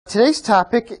Today's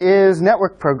topic is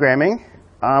network programming.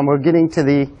 We're getting to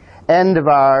the end of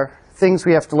our things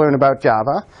we have to learn about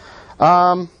Java.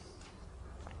 Well,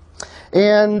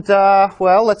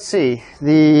 let's see.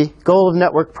 The goal of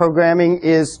network programming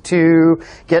is to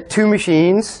get two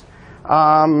machines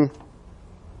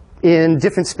in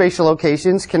different spatial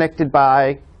locations connected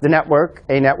by the network,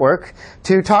 a network,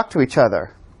 to talk to each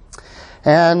other.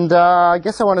 And I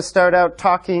guess I want to start out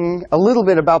talking a little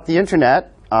bit about the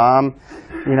internet.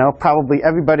 You know, probably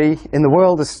everybody in the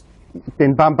world has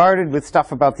been bombarded with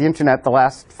stuff about the internet the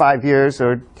last 5 years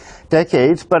or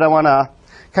decades, but I want to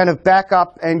kind of back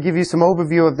up and give you some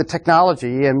overview of the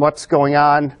technology and what's going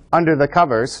on under the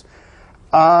covers,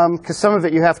 because some of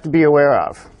it you have to be aware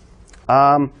of.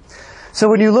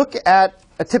 So when you look at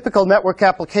a typical network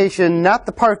application, not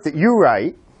the part that you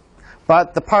write,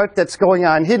 but the part that's going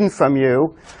on hidden from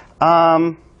you,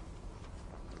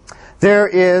 there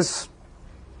is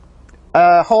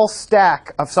a whole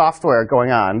stack of software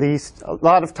going on. A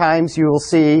lot of times you will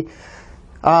see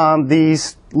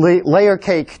these layer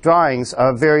cake drawings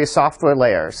of various software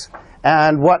layers.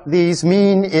 And what these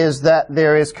mean is that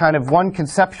there is kind of one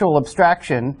conceptual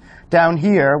abstraction down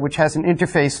here which has an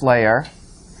interface layer.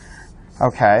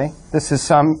 Okay, this is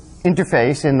some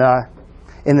interface in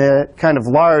the kind of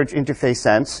large interface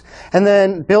sense. And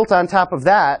then built on top of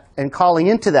that and calling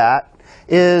into that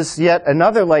is yet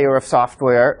another layer of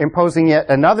software imposing yet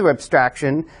another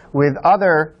abstraction with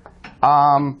other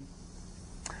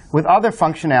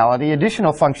functionality,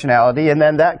 additional functionality, and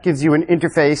then that gives you an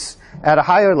interface at a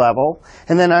higher level.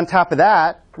 And then on top of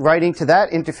that, writing to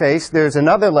that interface, there's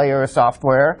another layer of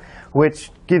software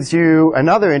which gives you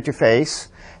another interface.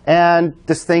 And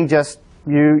this thing just,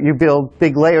 you build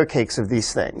big layer cakes of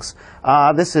these things.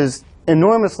 This is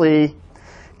enormously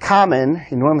common,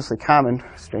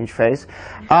 strange phrase,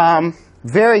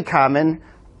 very common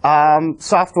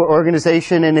software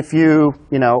organization. And if you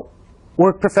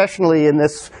work professionally in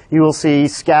this, you will see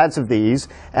scads of these.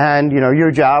 And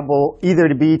your job will either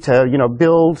to be to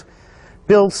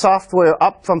build software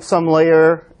up from some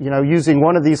layer, using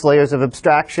one of these layers of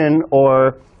abstraction,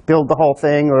 or build the whole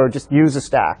thing, or just use a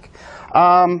stack.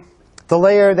 The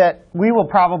layer that we will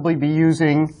probably be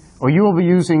using, or you will be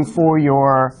using for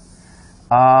your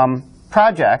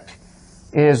project,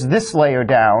 is this layer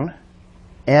down.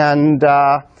 And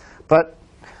but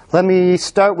let me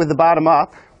start with the bottom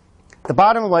up. The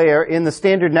bottom layer in the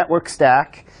standard network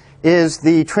stack is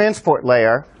the transport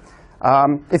layer.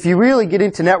 If you really get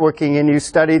into networking and you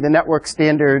study the network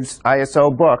standards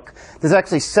ISO book, there's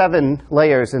actually 7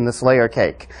 layers in this layer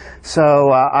cake.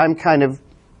 So I'm kind of,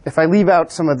 if I leave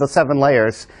out some of the 7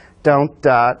 layers, don't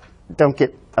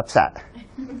get upset.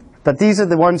 But these are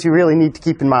the ones you really need to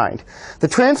keep in mind. The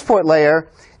transport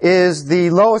layer is the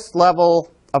lowest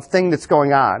level of thing that's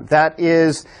going on. That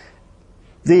is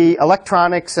the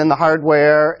electronics and the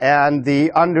hardware and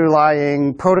the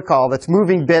underlying protocol that's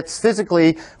moving bits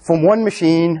physically from one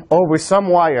machine over some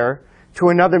wire to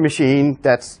another machine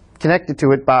that's connected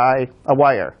to it by a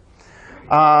wire.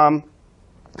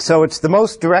 So it's the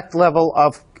most direct level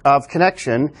of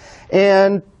connection.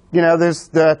 And there's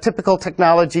the typical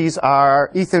technologies are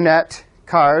Ethernet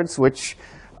cards, which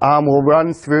will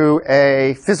run through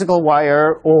a physical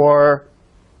wire, or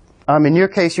in your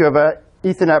case, you have a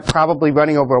Ethernet probably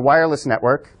running over a wireless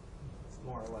network.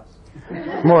 More or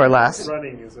less. More or less.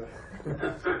 Running is a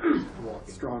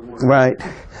strong word. Right.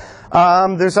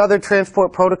 There's other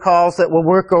transport protocols that will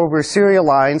work over serial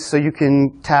lines, so you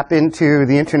can tap into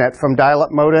the internet from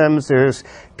dial-up modems. There's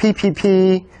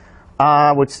PPP,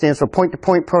 which stands for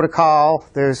point-to-point protocol.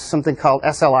 There's something called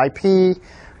SLIP,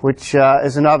 which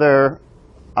is another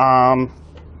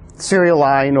serial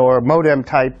line or modem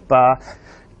type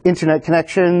internet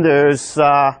connection. There's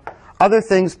other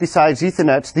things besides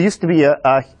Ethernet. There used to be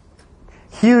a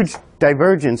huge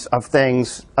divergence of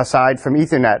things aside from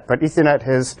Ethernet, but Ethernet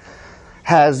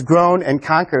has grown and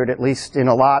conquered, at least in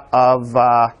a lot of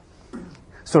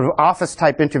sort of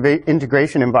office-type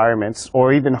integration environments,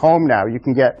 or even home now. You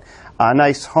can get a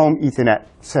nice home Ethernet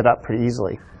set up pretty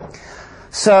easily.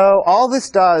 So all this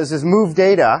does is move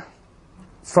data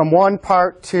from one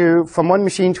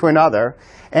machine to another,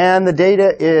 and the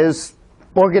data is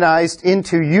organized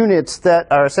into units that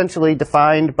are essentially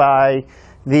defined by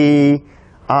the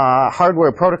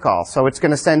hardware protocol. So it's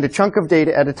going to send a chunk of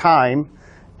data at a time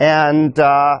and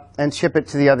ship it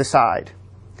to the other side.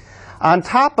 On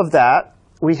top of that,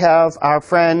 we have our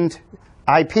friend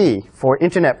IP for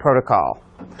Internet Protocol.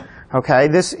 Okay,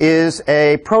 this is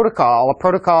a protocol. A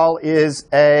protocol is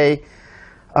a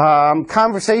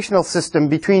conversational system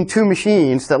between two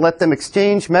machines that let them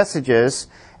exchange messages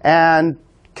and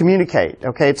communicate.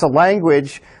 Okay, it's a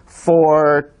language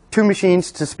for two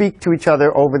machines to speak to each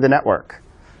other over the network,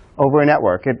 over a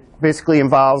network. It basically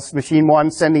involves machine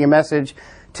 1 sending a message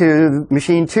to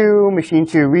machine 2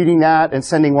 reading that and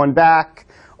sending one back,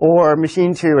 or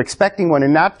machine 2 expecting one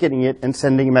and not getting it and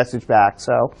sending a message back.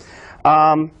 So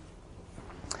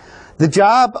the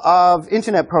job of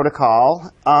Internet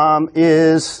Protocol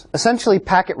is essentially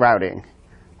packet routing.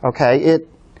 Okay,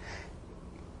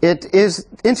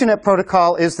 Internet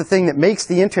Protocol is the thing that makes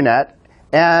the Internet,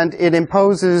 and it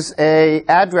imposes a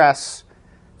address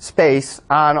space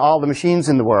on all the machines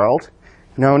in the world,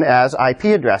 known as IP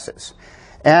addresses.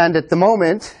 And at the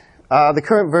moment, the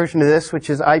current version of this,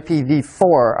 which is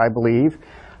IPv4, I believe,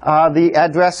 the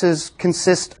addresses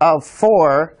consist of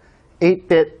four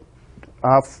 8-bit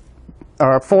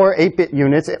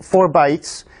units, 4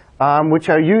 bytes, which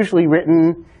are usually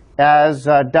written as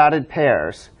dotted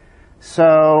pairs.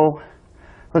 So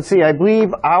let's see, I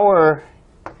believe our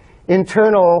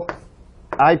internal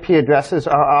IP addresses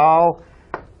are all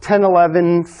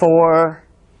 1011, 4,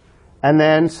 and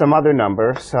then some other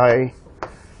number. So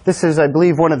this is, I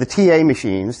believe, one of the TA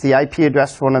machines, the IP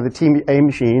address for one of the TA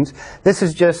machines. This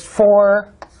is just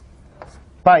 4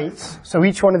 bytes. So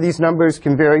each one of these numbers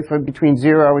can vary from between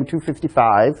 0 and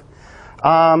 255.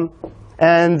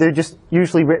 And they're just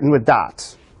usually written with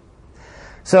dots.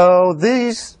 So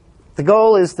the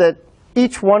goal is that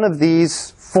each one of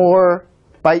these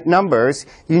 4-byte numbers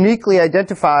uniquely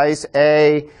identifies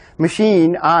a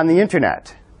machine on the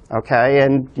Internet. Okay,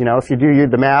 and you know, if you do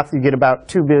the math, you get about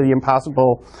 2 billion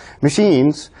possible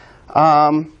machines.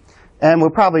 And we're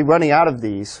probably running out of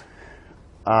these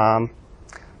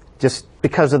just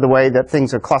because of the way that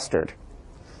things are clustered.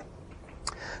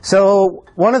 So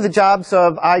one of the jobs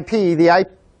of IP, the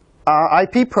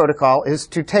IP protocol, is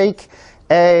to take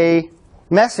a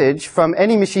message from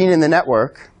any machine in the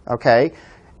network, okay,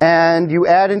 and you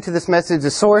add into this message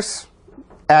a source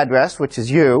address, which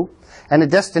is you, and a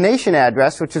destination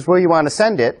address, which is where you want to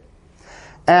send it.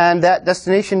 And that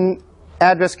destination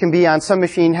address can be on some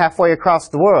machine halfway across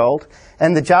the world.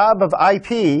 And the job of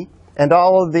IP and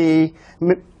all of the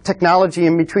technology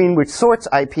in between which sorts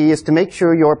IP is to make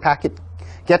sure your packet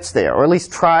gets there, or at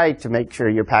least try to make sure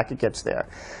your packet gets there.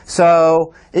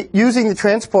 So using the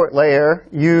transport layer,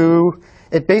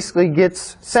 it basically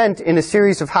gets sent in a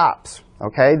series of hops.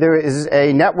 Okay? There is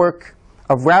a network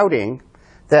of routing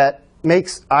that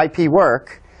makes IP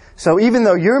work. So even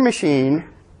though your machine,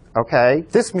 okay,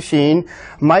 this machine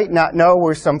might not know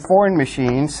where some foreign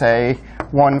machine, say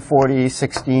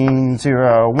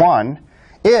 140.16.0.1,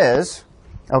 is,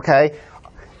 okay,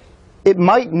 it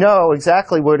might know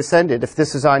exactly where to send it if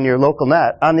this is on your local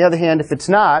net. On the other hand, if it's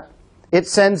not, it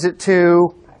sends it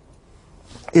to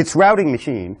its routing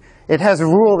machine. It has a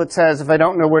rule that says if I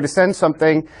don't know where to send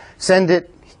something, send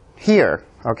it here,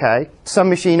 okay, some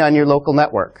machine on your local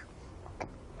network.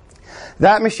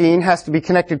 That machine has to be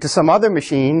connected to some other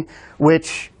machine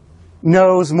which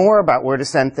knows more about where to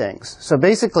send things. So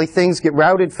basically things get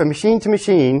routed from machine to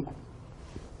machine,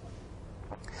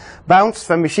 bounce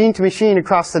from machine to machine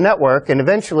across the network, and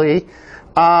eventually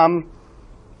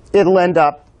it'll end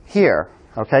up here.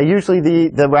 Okay? Usually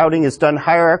the routing is done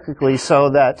hierarchically so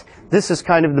that this is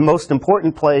kind of the most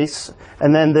important place,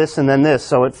 and then this, and then this.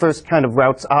 So it first kind of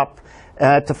routes up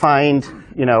to find,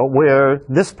 you know, where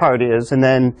this part is, and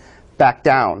then back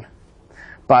down.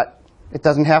 But it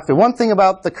doesn't have to. One thing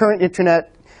about the current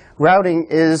Internet routing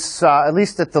is, at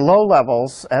least at the low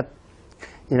levels, at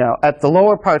the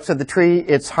lower parts of the tree,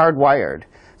 it's hardwired.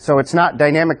 So it's not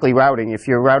dynamically routing. If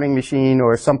your routing machine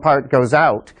or some part goes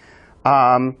out,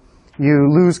 you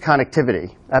lose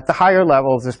connectivity. At the higher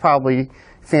levels, there's probably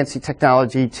fancy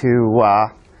technology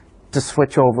to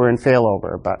switch over and fail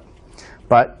over. But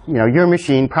you know, your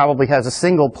machine probably has a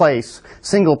single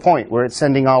point where it's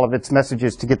sending all of its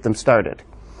messages to get them started.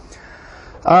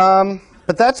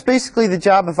 But that's basically the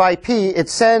job of IP. It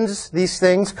sends these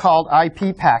things called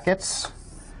IP packets,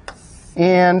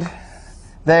 and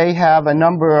they have a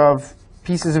number of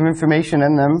pieces of information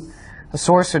in them: a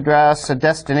source address, a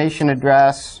destination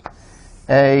address,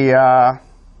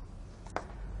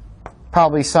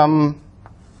 probably some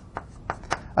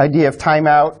idea of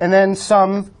timeout, and then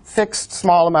some fixed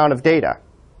small amount of data.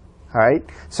 All right?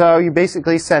 So you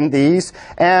basically send these,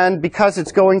 and because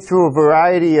it's going through a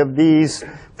variety of these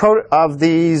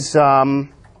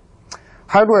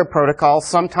hardware protocols,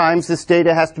 sometimes this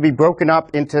data has to be broken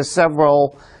up into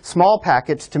several small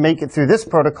packets to make it through this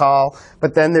protocol,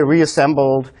 but then they're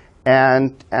reassembled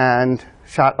and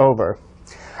shot over.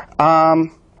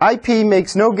 IP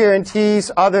makes no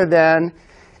guarantees other than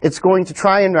it's going to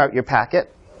try and route your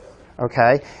packet.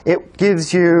 Okay? It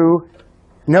gives you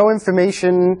no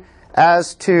information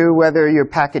as to whether your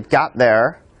packet got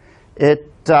there. If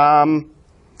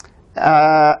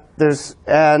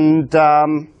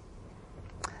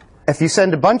you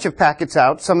send a bunch of packets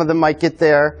out, some of them might get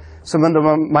there, some of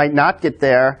them might not get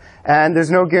there, and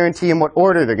there's no guarantee in what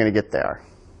order they're going to get there.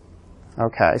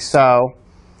 Okay,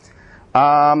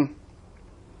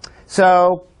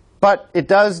 but it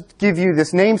does give you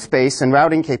this namespace and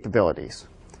routing capabilities,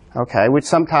 okay, which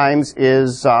sometimes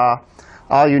is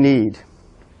all you need.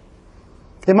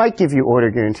 It might give you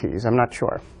order guarantees, I'm not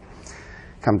sure,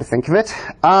 come to think of it.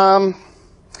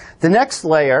 The next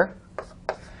layer,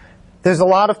 there's a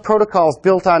lot of protocols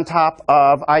built on top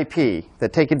of IP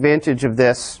that take advantage of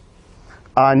this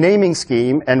naming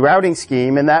scheme and routing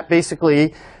scheme, and that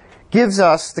basically gives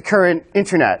us the current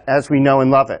internet as we know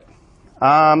and love it.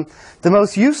 The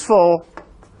most useful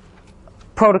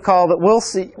protocol that we'll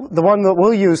see, the one that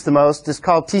we'll use the most, is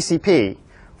called TCP,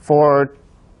 for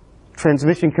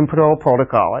Transmission Control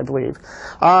Protocol, I believe.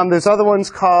 There's other ones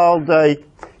called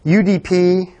UDP.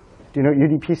 Do you know what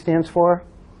UDP stands for?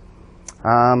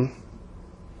 I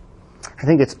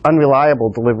think it's Unreliable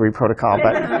Delivery Protocol,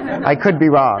 but I could be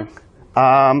wrong.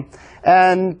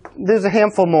 And there's a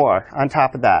handful more on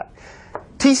top of that.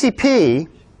 TCP,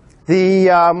 the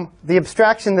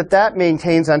abstraction that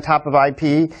maintains on top of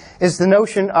IP is the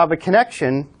notion of a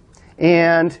connection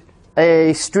and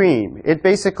a stream. It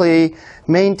basically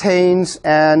maintains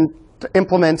and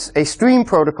implements a stream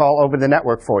protocol over the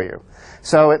network for you.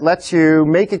 So it lets you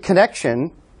make a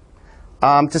connection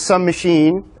to some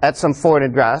machine at some foreign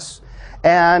address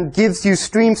and gives you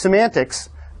stream semantics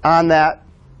on that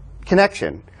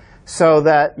connection so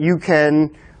that you can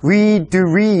do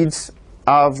reads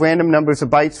of random numbers of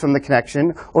bytes from the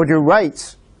connection or do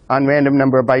writes on random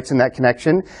number of bytes in that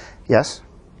connection. Yes?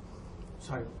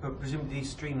 Sorry, but presumably these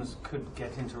streams could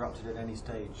get interrupted at any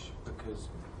stage because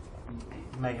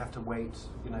you may have to wait,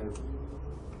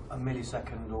 a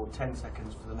millisecond or 10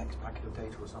 seconds for the next packet of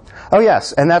data or something. Oh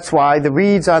yes, and that's why the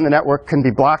reads on the network can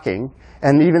be blocking,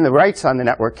 and even the writes on the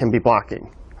network can be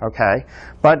blocking. Okay,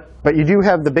 but you do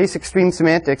have the basic stream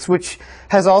semantics, which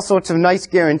has all sorts of nice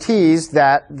guarantees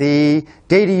that the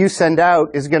data you send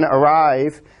out is going to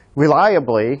arrive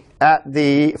reliably at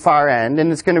the far end,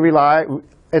 and it's going to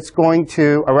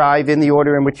arrive in the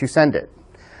order in which you send it.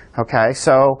 Okay,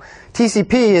 so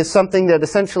TCP is something that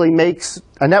essentially makes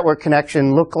a network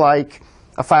connection look like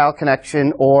a file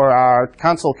connection or our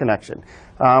console connection.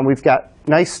 We've got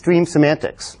nice stream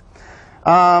semantics.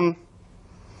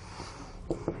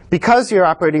 Because you're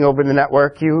operating over the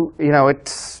network,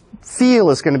 its feel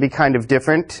is going to be kind of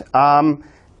different.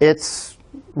 Its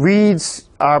reads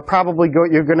are probably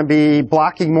you're going to be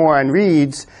blocking more on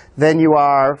reads than you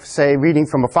are, say, reading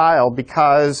from a file,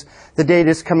 because the data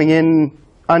is coming in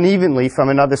unevenly from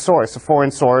another source, a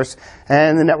foreign source,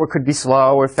 and the network could be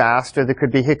slow or fast, or there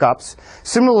could be hiccups.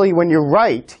 Similarly, when you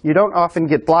write, you don't often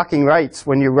get blocking writes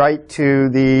when you write to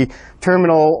the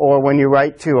terminal or when you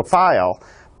write to a file.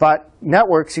 But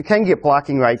networks, you can get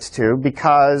blocking writes to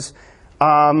because,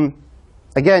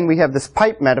 again, we have this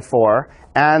pipe metaphor,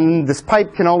 and this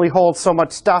pipe can only hold so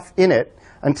much stuff in it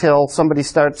until somebody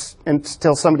has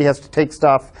to take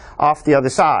stuff off the other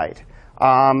side.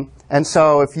 And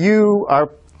so if you are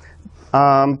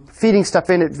feeding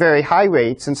stuff in at very high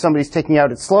rates and somebody's taking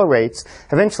out at slow rates,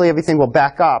 eventually everything will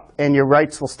back up and your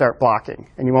writes will start blocking,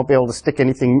 and you won't be able to stick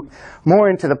anything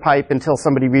more into the pipe until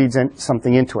somebody reads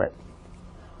something into it.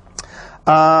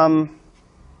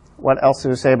 What else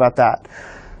to say about that?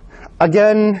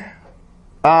 Again,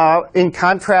 in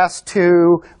contrast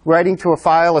to writing to a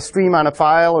file, a stream on a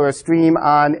file, or a stream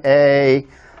on a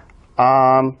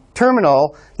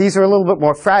terminal, these are a little bit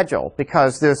more fragile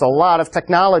because there's a lot of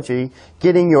technology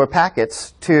getting your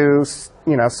packets to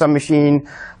some machine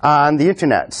on the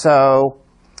internet. So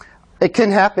it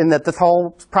can happen that the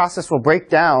whole process will break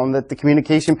down, that the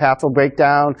communication path will break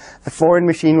down, the foreign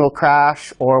machine will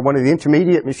crash, or one of the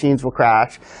intermediate machines will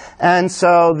crash. And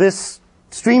so this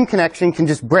stream connection can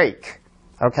just break,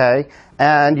 okay?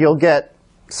 And you'll get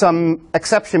some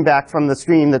exception back from the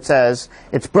stream that says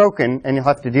it's broken, and you'll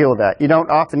have to deal with that. You don't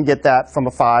often get that from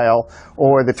a file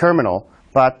or the terminal,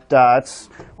 but it's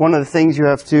one of the things you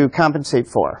have to compensate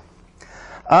for.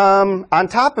 On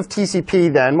top of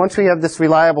TCP then, once we have this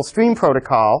reliable stream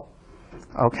protocol,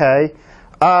 okay,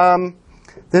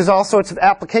 there's all sorts of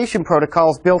application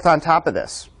protocols built on top of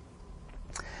this.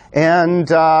 And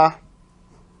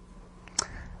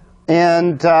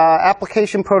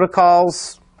application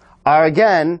protocols are,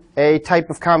 again, a type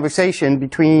of conversation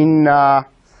between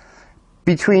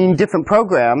between different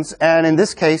programs, and in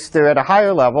this case they're at a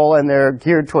higher level and they're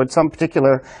geared towards some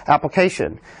particular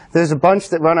application. There's a bunch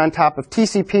that run on top of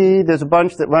TCP, there's a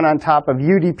bunch that run on top of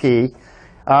UDP.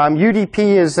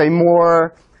 UDP is a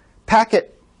more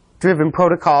packet-driven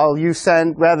protocol. You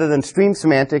send, rather than stream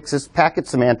semantics, is packet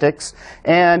semantics,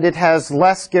 and it has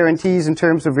less guarantees in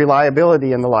terms of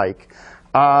reliability and the like.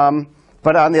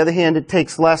 But on the other hand, it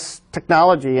takes less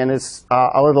technology and is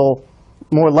a little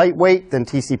more lightweight than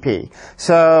TCP.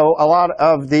 So a lot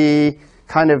of the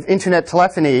kind of internet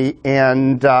telephony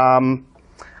and some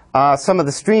of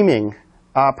the streaming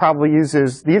probably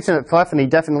uses, the internet telephony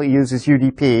definitely uses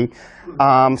UDP.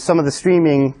 Some of the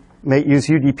streaming may use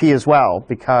UDP as well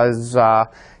because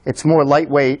it's more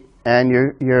lightweight and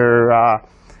you're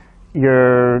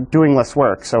doing less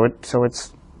work. So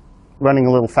it's running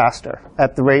a little faster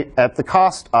at the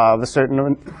cost of a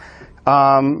certain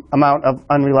amount of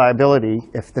unreliability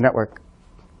if the network,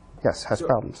 has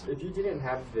problems. If you didn't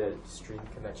have the stream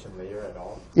connection layer at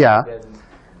all, yeah, then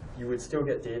you would still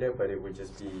get data, but it would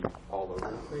just be all over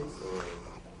the place? Or?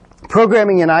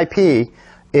 Programming in IP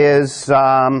is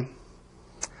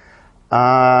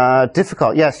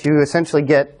difficult. Yes, you essentially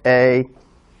get a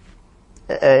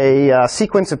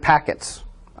sequence of packets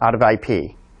out of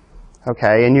IP.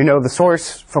 Okay, and you know the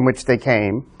source from which they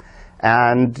came,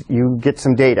 and you get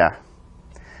some data.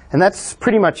 And that's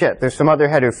pretty much it. There's some other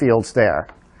header fields there.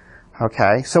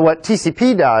 Okay, so what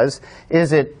TCP does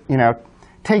is it,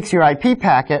 takes your IP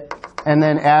packet and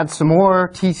then adds some more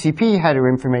TCP header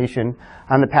information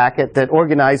on the packet that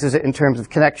organizes it in terms of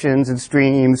connections and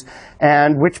streams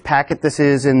and which packet this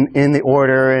is in the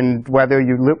order and whether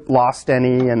you lost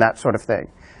any and that sort of thing.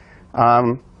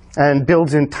 And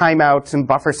builds in timeouts and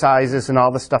buffer sizes and all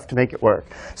the stuff to make it work.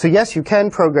 So yes, you can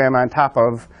program on top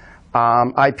of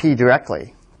IP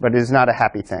directly, but it is not a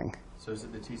happy thing. So is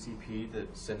it the TCP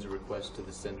that sends a request to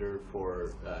the sender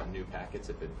for new packets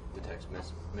if it detects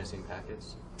missing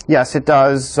packets? Yes, it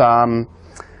does. Well,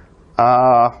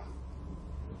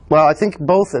 I think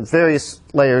both at various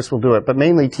layers will do it, but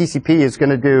mainly TCP is going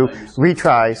to do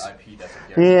retries.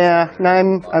 Yeah,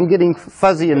 and I'm getting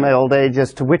fuzzy in my old age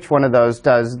as to which one of those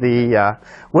does the,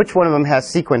 which one of them has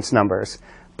sequence numbers.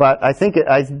 But I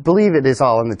believe it is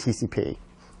all in the TCP.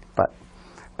 But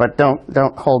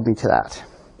don't hold me to that.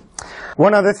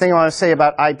 One other thing I want to say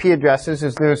about IP addresses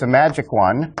is there's a magic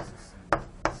one,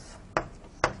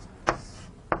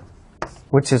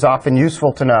 which is often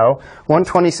useful to know.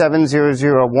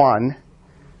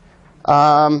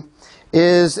 127.0.0.1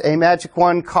 is a magic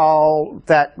one call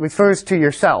that refers to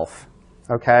yourself.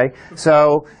 Okay,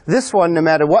 so this one, no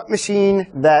matter what machine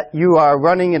that you are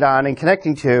running it on and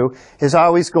connecting to, is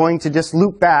always going to just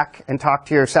loop back and talk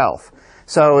to yourself.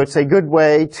 So it's a good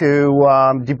way to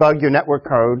debug your network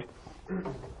code,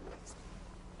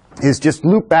 is just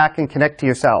loop back and connect to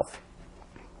yourself.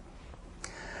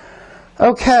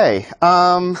 Okay,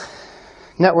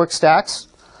 network stacks.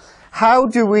 How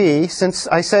do we, since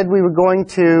I said we were going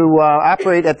to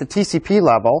operate at the TCP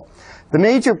level, the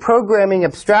major programming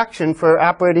abstraction for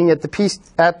operating at the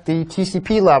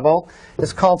TCP level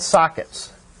is called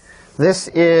sockets. This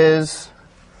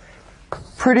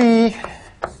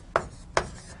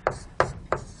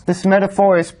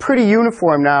metaphor is pretty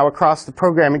uniform now across the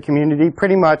programming community.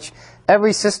 Pretty much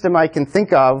every system I can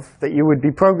think of that you would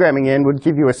be programming in would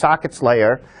give you a sockets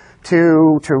layer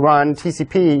to run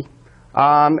TCP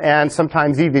and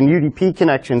sometimes even UDP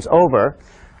connections over.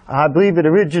 I believe it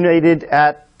originated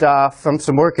from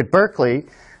some work at Berkeley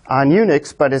on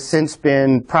Unix, but has since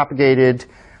been propagated.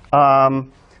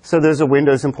 So there's a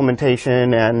Windows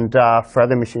implementation and for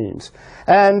other machines.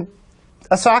 And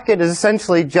a socket is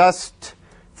essentially just,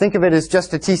 think of it as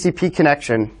just a TCP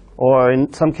connection, or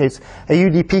in some case, a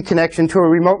UDP connection to a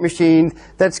remote machine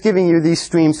that's giving you these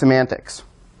stream semantics.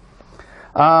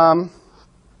 Unlike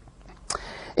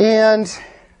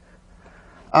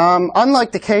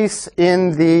the case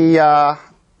in the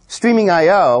streaming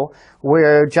I/O,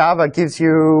 where Java gives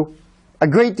you a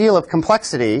great deal of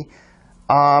complexity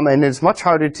and is much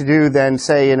harder to do than,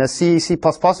 say, in a C, C++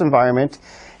 environment,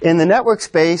 in the network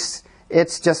space,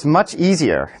 it's just much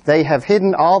easier. They have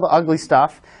hidden all the ugly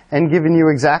stuff and given you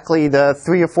exactly the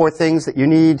 3 or 4 things that you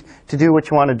need to do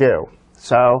what you want to do.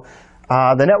 So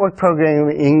the network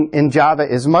programming in Java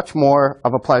is much more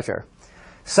of a pleasure.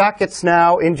 Sockets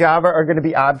now in Java are going to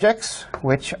be objects,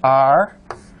 which are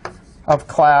of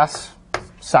class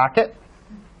socket.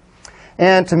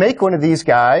 And to make one of these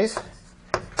guys,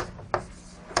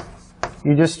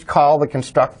 you just call the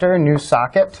constructor new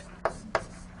socket.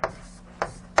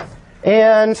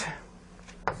 And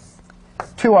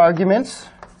 2 arguments,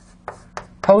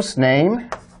 host name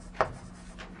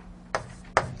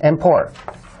and port.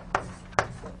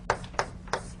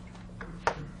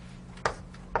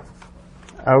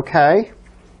 Okay.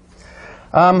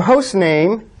 Host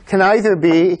name can either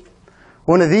be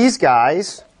one of these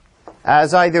guys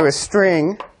as either a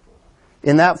string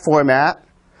in that format,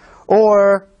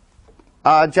 or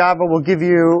Java will give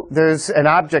you, there's an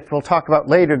object we'll talk about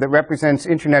later that represents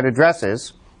internet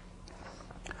addresses.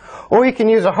 Or you can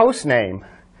use a host name,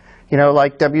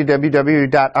 like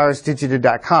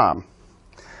www.arsdigita.com.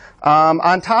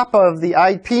 On top of the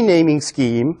IP naming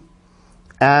scheme,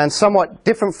 and somewhat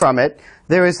different from it,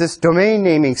 there is this domain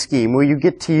naming scheme where you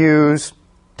get to use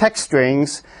text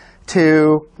strings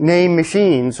to name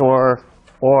machines or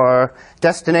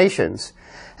destinations.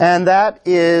 And that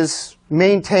is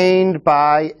maintained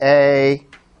by a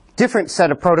different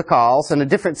set of protocols and a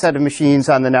different set of machines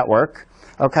on the network,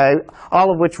 okay,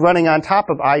 all of which running on top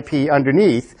of IP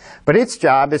underneath. But its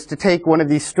job is to take one of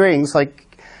these strings, like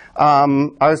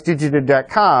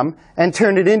arsdigita.com, and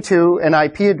turn it into an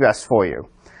IP address for you.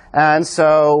 And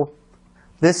so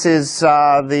this is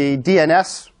the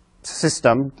DNS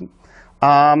system.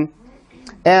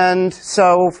 And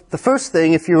so the first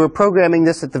thing, if you were programming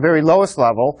this at the very lowest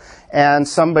level and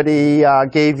somebody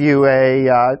gave you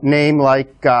a name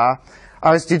like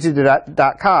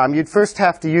arsdigita.com, you'd first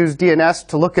have to use DNS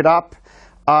to look it up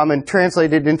and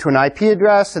translate it into an IP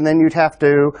address, and then you'd have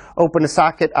to open a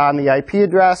socket on the IP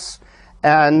address.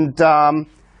 And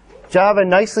Java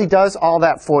nicely does all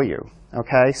that for you.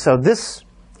 Okay, so this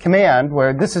command,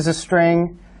 where this is a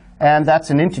string and that's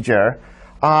an integer,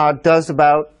 does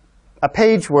about a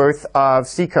page worth of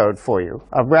C code for you,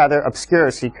 of rather obscure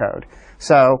C code.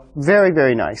 So very,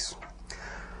 very nice.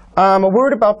 A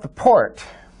word about the port.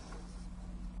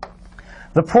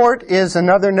 The port is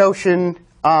another notion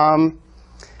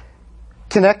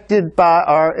connected by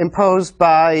or imposed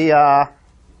by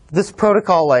this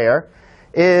protocol layer.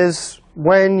 Is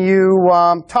when you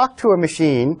talk to a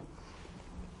machine,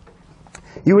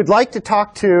 you would like to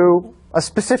talk to a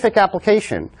specific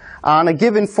application. On a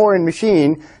given foreign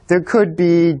machine, there could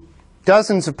be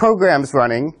dozens of programs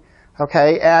running,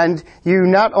 okay? And you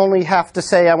not only have to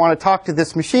say, I want to talk to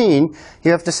this machine,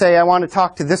 you have to say, I want to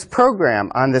talk to this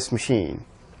program on this machine,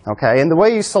 okay? And the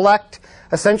way you select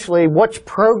essentially which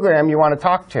program you want to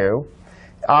talk to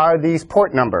are these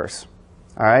port numbers,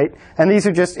 all right? And these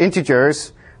are just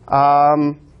integers.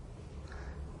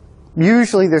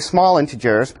 Usually they're small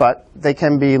integers, but they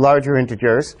can be larger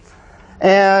integers.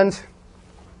 And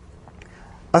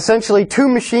essentially two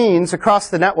machines across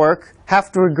the network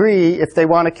have to agree, if they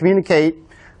want to communicate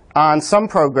on some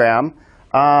program,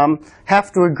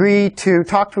 have to agree to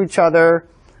talk to each other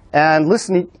and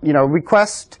listen,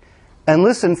 request and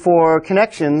listen for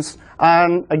connections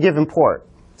on a given port.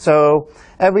 So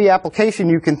every application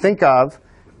you can think of,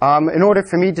 in order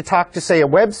for me to talk to, say, a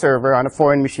web server on a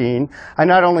foreign machine, I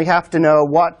not only have to know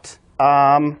what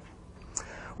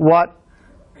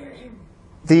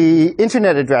the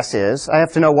internet address is, I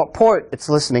have to know what port it's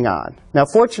listening on. Now,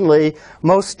 fortunately,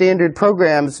 most standard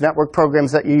programs, network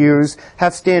programs that you use,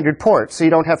 have standard ports, so you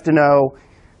don't have to know,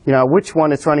 which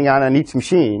one it's running on each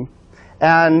machine.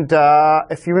 And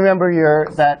if you remember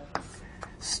that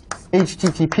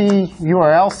HTTP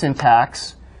URL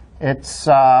syntax, it's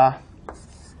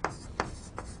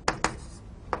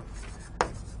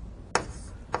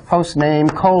host name :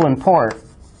 port.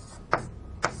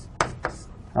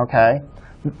 Okay.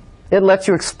 It lets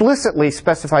you explicitly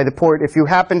specify the port if you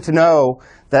happen to know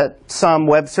that some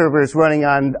web server is running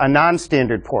on a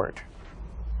non-standard port.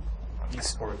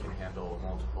 Each port can handle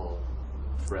multiple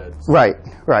threads. Right,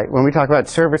 right. When we talk about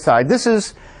server side, this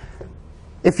is,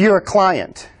 if you're a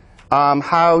client,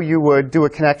 how you would do a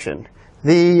connection.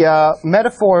 The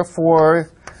metaphor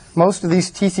for most of these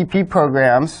TCP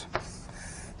programs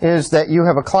is that you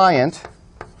have a client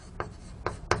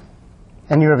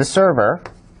and you have a server,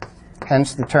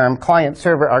 hence the term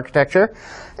client-server architecture.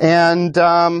 And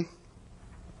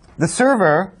the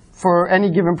server, for any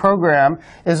given program,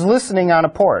 is listening on a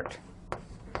port.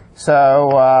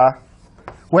 So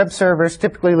web servers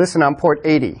typically listen on port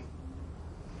 80.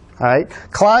 All right?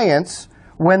 Clients,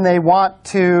 when they want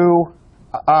to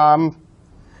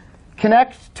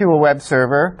connect to a web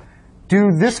server,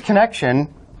 do this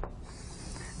connection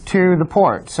to the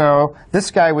port. So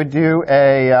this guy would do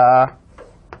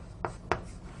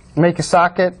make a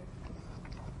socket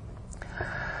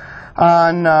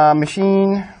on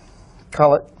machine,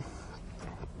 call it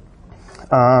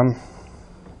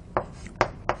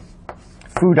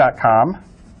foo.com,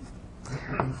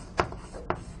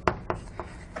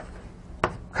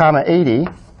 comma 80,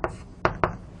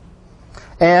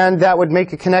 and that would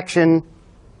make a connection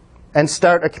and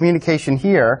start a communication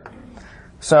here.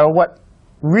 So what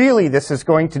really this is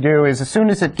going to do is as soon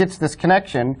as it gets this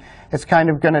connection, it's kind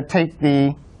of going to take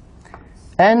the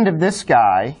end of this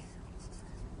guy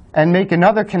and make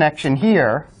another connection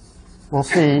here, we'll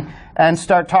see, and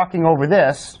start talking over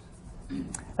this.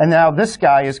 And now this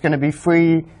guy is going to be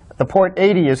free, the port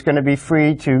 80 is going to be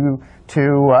free to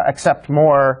accept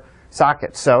more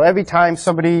sockets. So every time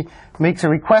somebody makes a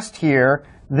request here,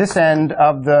 this end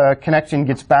of the connection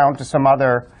gets bound to some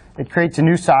other, it creates a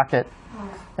new socket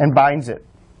and binds it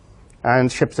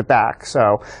and ships it back.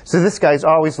 So this guy's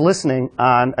always listening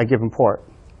on a given port.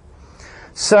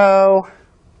 So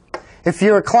if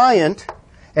you're a client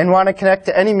and want to connect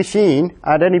to any machine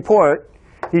on any port,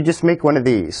 you just make one of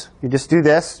these. You just do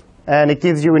this, and it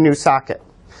gives you a new socket.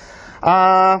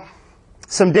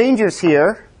 Some dangers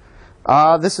here.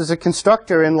 This is a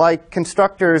constructor, and like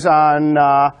constructors on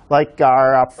like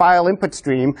our file input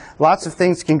stream, lots of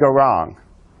things can go wrong.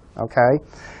 Okay?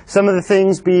 Some of the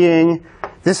things being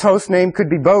this host name could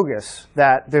be bogus,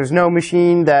 that there's no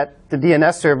machine that the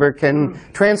DNS server can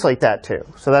translate that to.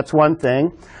 So that's one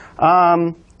thing.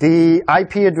 The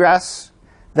IP address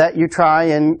that you try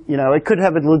and, it could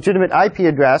have a legitimate IP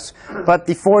address, but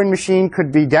the foreign machine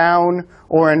could be down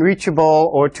or unreachable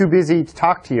or too busy to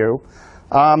talk to you.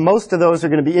 Most of those are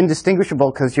going to be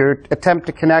indistinguishable because your attempt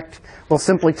to connect will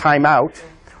simply time out.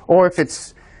 Or if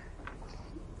it's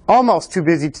almost too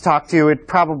busy to talk to you, it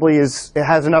probably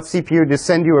has enough CPU to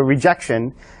send you a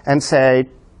rejection and say,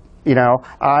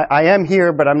 I am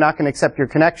here, but I'm not going to accept your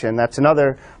connection. That's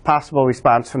another possible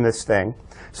response from this thing.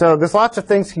 So there's lots of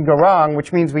things can go wrong,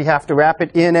 which means we have to wrap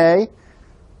it in a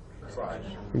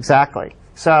exactly.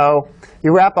 So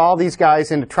you wrap all these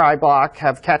guys into try block,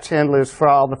 have catch handlers for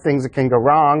all the things that can go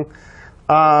wrong.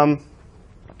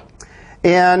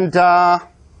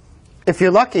 If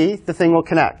you're lucky, the thing will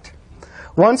connect.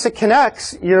 Once it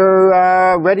connects,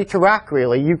 you're ready to rock,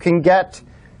 really. You can get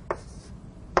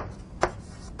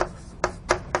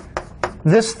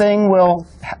this thing will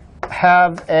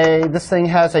this thing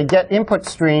has a get input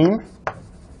stream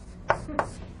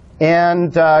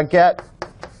and get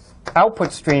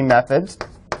output stream methods.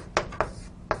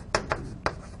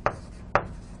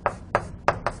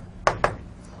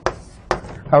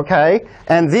 Okay,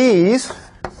 and these,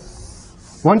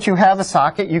 once you have a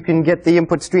socket, you can get the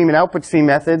input stream and output stream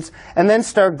methods and then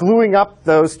start gluing up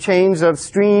those chains of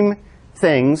stream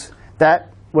things that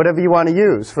whatever you want to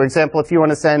use. For example, if you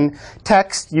want to send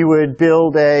text, you would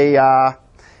build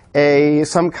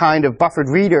some kind of buffered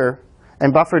reader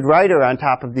and buffered writer on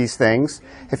top of these things.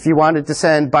 If you wanted to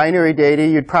send binary data,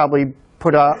 you'd probably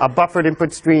put a buffered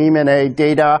input stream and a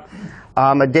data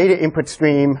input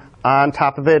stream on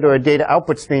top of it, or a data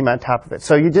output stream on top of it.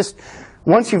 So you just,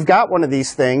 once you've got one of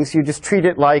these things, you just treat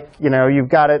it like, you've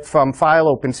got it from file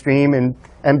open stream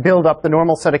and build up the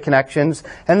normal set of connections,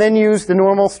 and then use the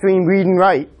normal stream read and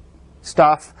write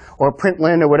stuff, or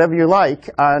println, or whatever you like,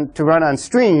 to run on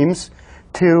streams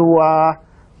to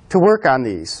work on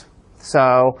these.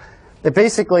 So that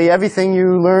basically everything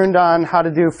you learned on how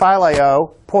to do file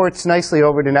I/O ports nicely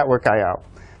over to network I/O.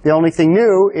 The only thing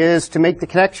new is to make the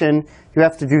connection, you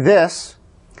have to do this,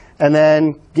 and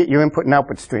then get your input and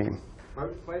output stream.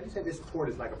 Why did you say this port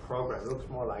is like a program? It looks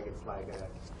more like it's like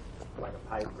a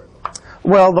pipe.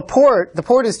 Well, the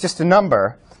port is just a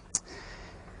number.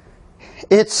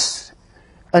 It's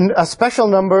a special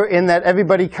number in that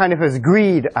everybody kind of has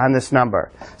agreed on this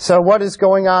number. So what is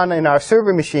going on in our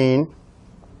server machine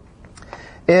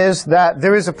is that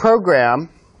there is a program.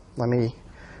 Let me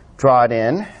draw it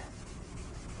in.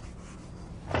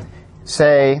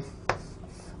 Say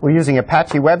we're using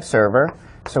Apache web server.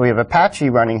 So we have Apache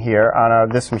running here on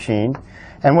this machine.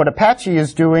 And what Apache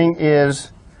is doing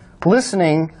is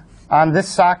listening on this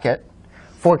socket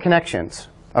for connections.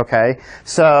 Okay?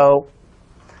 So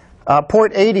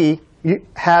port 80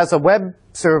 has a web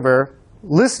server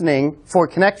listening for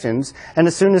connections. And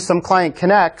as soon as some client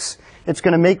connects, it's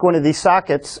going to make one of these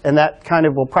sockets. And that kind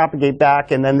of will propagate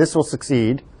back. And then this will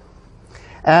succeed.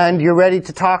 And you're ready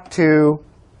to talk to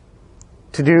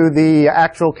do the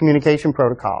actual communication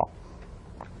protocol.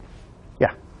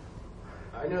 Yeah.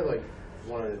 I know, like,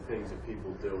 one of the things that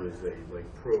people do is they, like,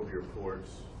 probe your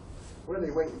ports. What are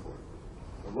they waiting for?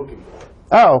 Or looking for?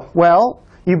 Oh, well,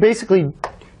 you basically,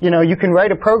 you can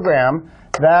write a program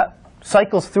that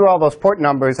cycles through all those port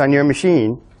numbers on your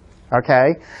machine,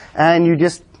 okay? And you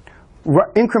just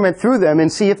increment through them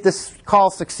and see if this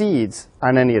call succeeds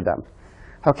on any of them.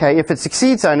 Okay, if it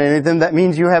succeeds on any of them, that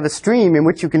means you have a stream in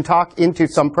which you can talk into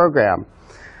some program,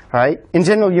 right? In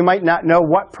general, you might not know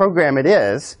what program it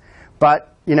is, but,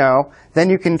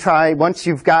 then you can try, once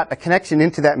you've got a connection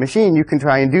into that machine, you can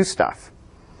try and do stuff.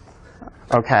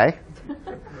 Okay?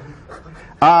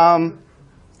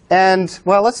 And,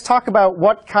 well, let's talk about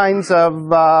what kinds of,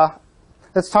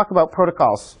 let's talk about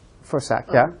protocols for a sec,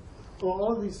 yeah? Well,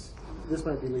 all of these, this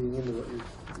might be leading into what you're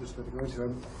just about to go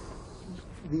into.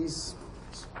 These,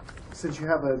 since you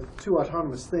have two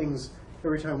autonomous things,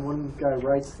 every time one guy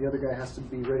writes, the other guy has to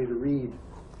be ready to read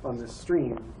on this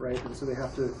stream, right? And so they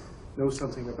have to know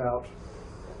something about.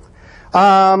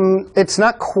 It's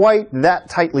not quite that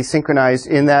tightly synchronized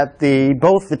in that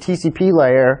both the TCP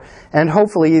layer and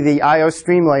hopefully the IO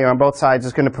stream layer on both sides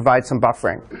is going to provide some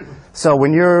buffering. So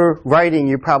when you're writing,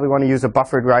 you probably want to use a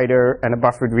buffered writer and a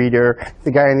buffered reader.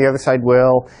 The guy on the other side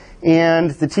will.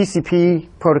 And the TCP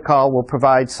protocol will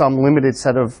provide some limited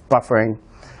set of buffering.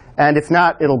 And if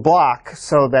not, it'll block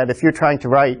so that if you're trying to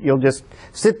write, you'll just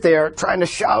sit there trying to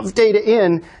shove data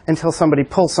in until somebody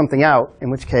pulls something out, in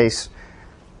which case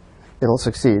it'll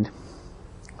succeed.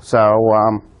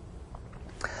 So,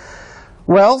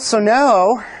 so now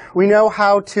we know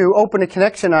how to open a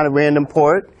connection on a random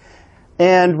port,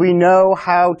 and we know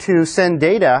how to send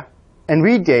data and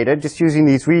read data just using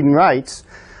these read and writes.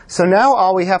 So now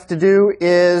all we have to do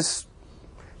is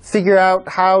figure out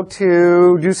how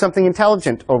to do something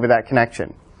intelligent over that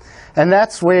connection. And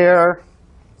that's where,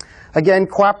 again,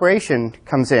 cooperation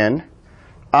comes in.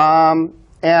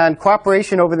 And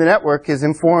cooperation over the network is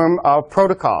in form of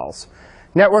protocols.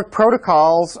 Network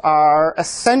protocols are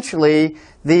essentially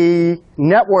the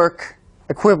network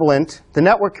equivalent, the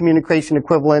network communication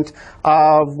equivalent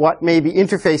of what maybe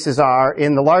interfaces are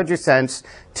in the larger sense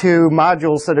to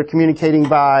modules that are communicating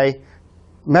by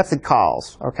method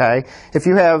calls, okay? If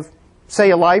you have, say,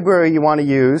 a library you want to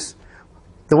use,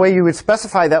 the way you would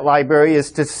specify that library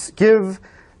is to give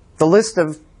the list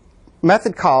of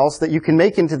method calls that you can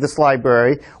make into this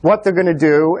library, what they're going to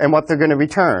do, and what they're going to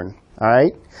return, all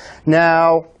right?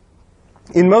 Now,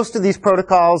 in most of these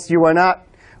protocols, you are not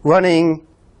running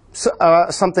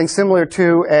something similar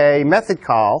to a method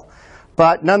call,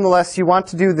 but nonetheless, you want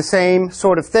to do the same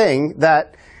sort of thing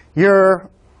that you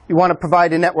want to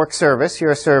provide a network service,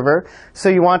 you're a server, so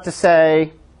you want to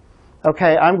say,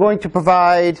 okay, I'm going to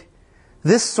provide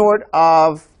this sort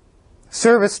of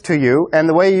service to you, and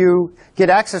the way you get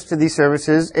access to these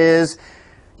services is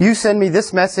you send me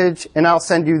this message and I'll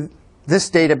send you this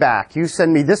data back. You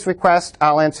send me this request,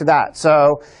 I'll answer that.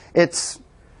 So it's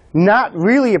not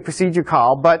really a procedure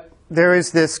call, but there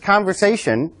is this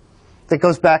conversation that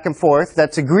goes back and forth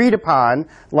that's agreed upon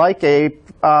like a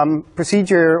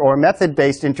procedure or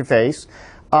method-based interface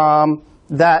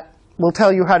that will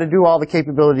tell you how to do all the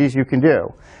capabilities you can do.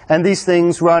 And these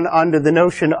things run under the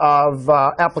notion of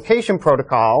application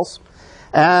protocols,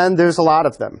 and there's a lot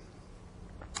of them.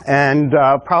 And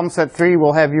problem set 3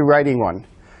 will have you writing one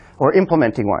or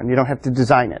implementing one. You don't have to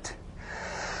design it.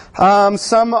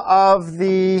 Some of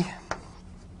the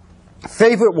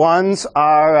favorite ones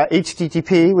are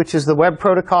HTTP, which is the web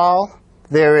protocol.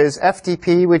 There is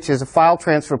FTP, which is a file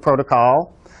transfer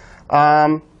protocol.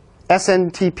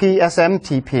 SNTP,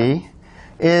 SMTP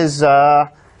is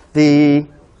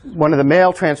one of the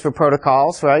mail transfer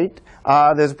protocols, right?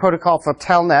 There's a protocol for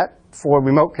Telnet for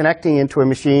remote connecting into a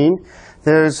machine.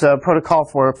 There's a protocol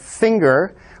for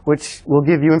Finger, which will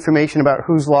give you information about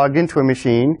who's logged into a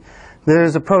machine.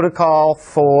 There's a protocol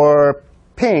for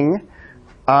Ping,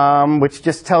 which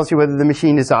just tells you whether the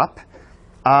machine is up.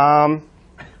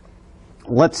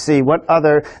 Let's see, what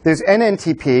other? There's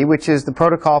NNTP, which is the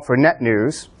protocol for net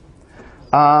news.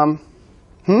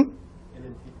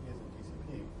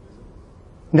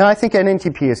 No, I think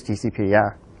NNTP is TCP,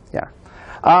 yeah.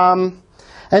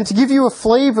 And to give you a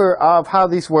flavor of how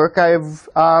these work, I've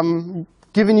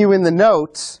given you in the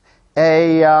notes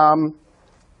a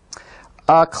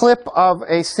clip of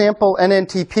a sample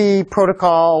NNTP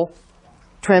protocol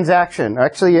transaction,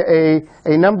 actually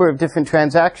a number of different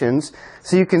transactions,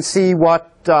 so you can see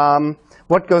what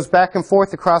goes back and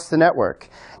forth across the network.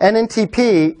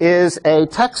 NNTP is a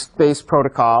text-based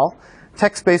protocol.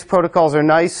 Text-based protocols are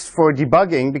nice for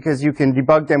debugging because you can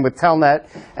debug them with Telnet,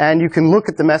 and you can look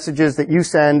at the messages that you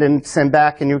send and send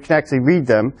back, and you can actually read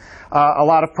them. A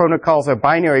lot of protocols are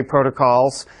binary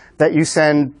protocols that you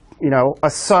send,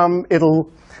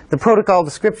 the protocol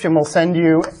description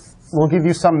will give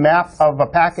you some map of a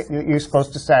packet that you're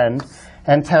supposed to send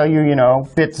and tell you,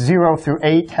 bits 0 through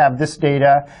 8 have this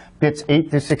data, bits 8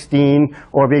 through 16,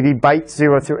 or maybe bytes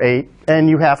 0 through 8, and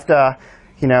you have to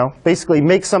basically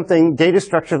make something, data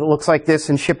structure that looks like this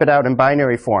and ship it out in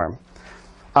binary form.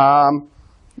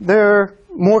 They're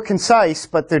more concise,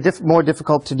 but they're more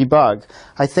difficult to debug.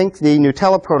 I think the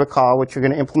Nutella protocol, which you're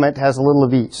going to implement, has a little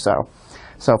of each, so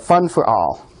fun for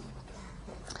all.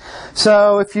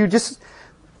 So if you just,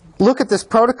 look at this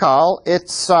protocol,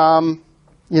 it's,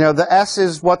 the S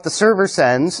is what the server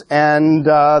sends, and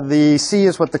the C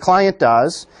is what the client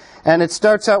does. And it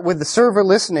starts out with the server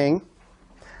listening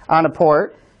on a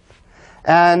port.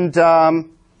 And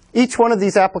each one of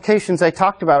these applications I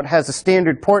talked about has a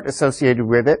standard port associated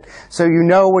with it. So you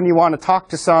know when you want to talk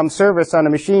to some service on a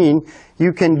machine,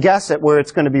 you can guess at where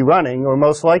it's going to be running, or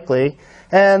most likely.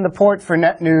 And the port for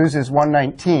NetNews is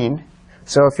 119.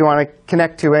 So if you want to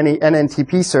connect to any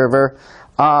NNTP server,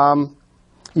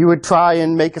 you would try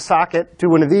and make a socket to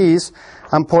one of these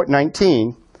on port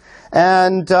 19.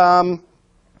 And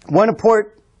when a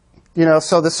port,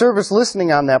 so the server's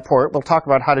listening on that port. We'll talk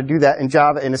about how to do that in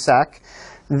Java in a sec.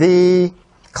 The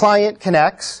client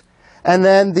connects, and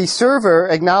then the server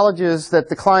acknowledges that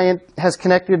the client has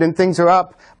connected and things are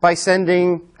up by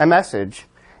sending a message.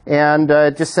 And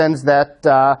it just sends that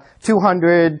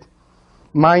 200,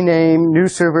 my name, new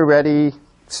server ready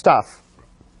stuff.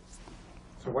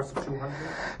 So what's the 200?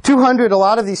 200, a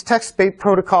lot of these text-based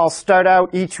protocols start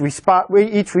out each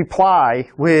reply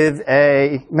with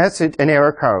a message, an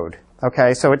error code.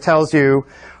 Okay, so it tells you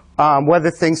whether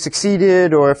things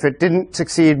succeeded, or if it didn't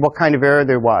succeed, what kind of error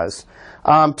there was.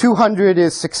 200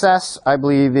 is success, I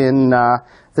believe, in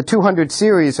the 200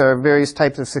 series are various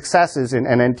types of successes in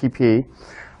NNTP.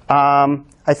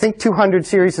 I think 200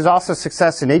 series is also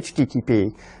success in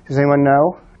HTTP. Does anyone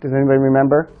know? Does anybody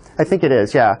remember? I think it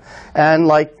is, yeah. And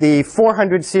like the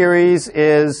 400 series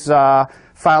is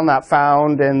file not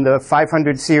found, and the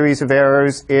 500 series of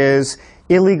errors is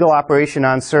illegal operation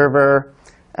on server.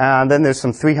 And then there's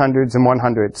some 300s and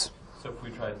 100s. So if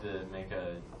we tried to make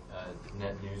a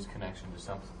NetNews connection to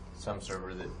some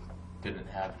server that didn't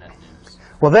have NetNews,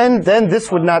 well, then this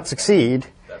would not succeed,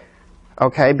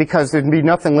 okay, because there'd be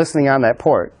nothing listening on that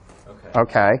port.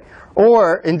 Okay.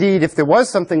 Or, indeed, if there was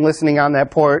something listening on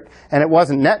that port and it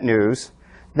wasn't NetNews,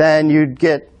 then you'd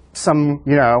get some,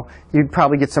 you'd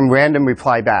probably get some random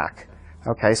reply back.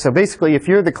 Okay, so basically, if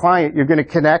you're the client, you're going to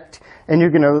connect and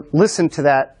you're going to listen for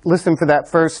that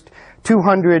first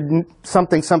 200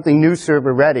 something new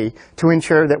server ready to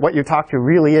ensure that what you're talking to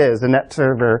really is a net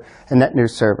server, a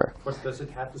NetNews server. What does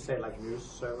it have to say, like news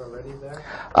server ready there?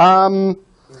 Can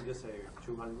we just say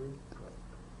 200?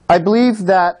 I believe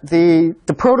that the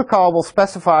protocol will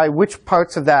specify which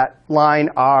parts of that line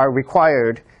are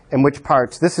required and which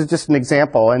parts. This is just an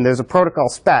example, and there's a protocol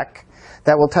spec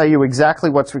that will tell you exactly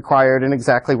what's required and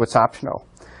exactly what's optional.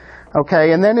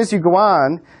 Okay, and then as you go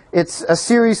on, it's a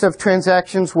series of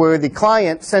transactions where the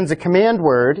client sends a command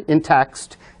word in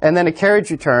text and then a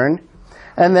carriage return,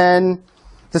 and then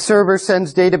the server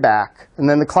sends data back, and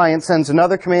then the client sends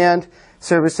another command,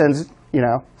 server sends,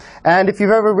 And if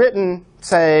you've ever written,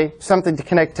 say, something to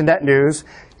connect to NetNews,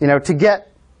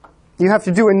 you have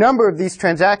to do a number of these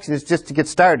transactions just to get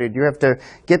started. You have to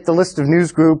get the list of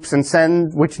news groups and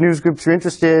send which news groups you're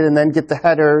interested in, and then get the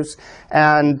headers.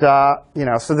 And,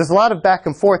 so there's a lot of back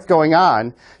and forth going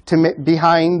on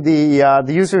behind the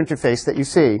user interface that you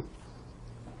see.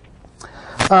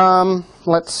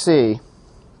 Let's see.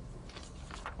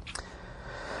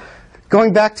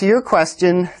 Going back to your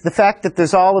question, the fact that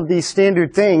there's all of these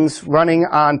standard things running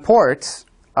on ports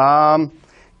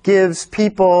gives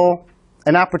people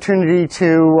an opportunity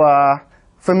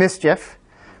for mischief,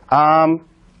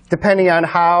 depending on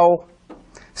how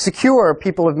secure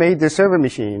people have made their server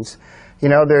machines.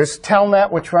 There's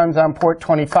Telnet, which runs on port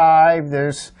 25.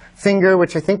 There's Finger,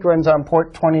 which I think runs on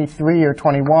port 23 or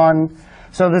 21.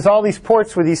 So there's all these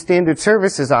ports with these standard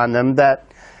services on them that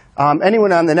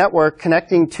anyone on the network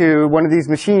connecting to one of these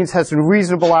machines has a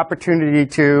reasonable opportunity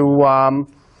to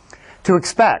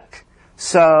expect.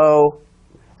 So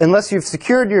unless you've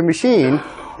secured your machine,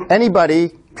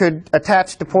 anybody could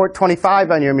attach to port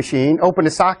 25 on your machine, open a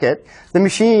socket. The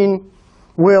machine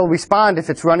will respond if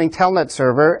it's running Telnet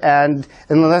server, and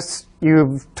unless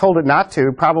you've told it not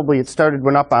to, probably it started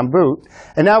one up on boot.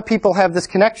 And now people have this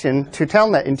connection to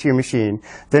Telnet into your machine.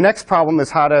 The next problem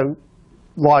is how to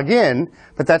log in,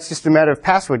 but that's just a matter of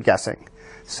password guessing.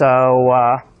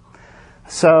 And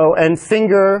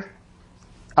Finger,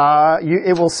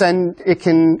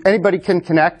 anybody can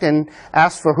connect and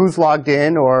ask for who's logged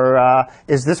in, or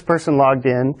is this person logged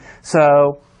in.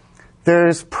 So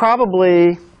there's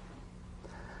probably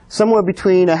somewhere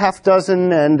between a half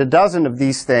dozen and a dozen of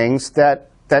these things that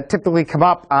typically come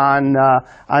up on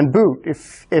boot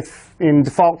if in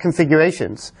default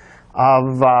configurations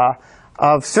of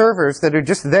servers that are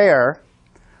just there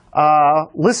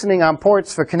listening on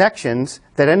ports for connections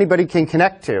that anybody can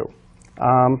connect to.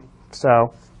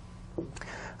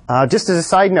 Just as a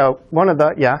side note,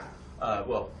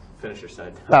 well, finish your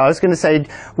side. I was going to say,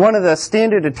 one of the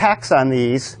standard attacks on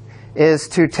these is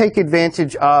to take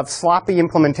advantage of sloppy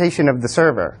implementation of the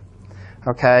server.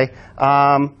 Okay?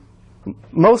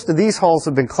 Most of these holes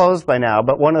have been closed by now,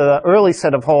 but one of the early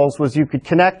set of holes was you could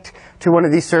connect to one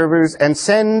of these servers and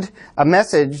send a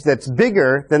message that's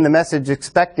bigger than the message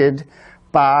expected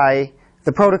by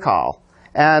the protocol.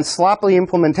 And sloppy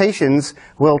implementations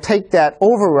will take that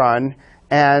overrun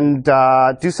and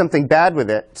do something bad with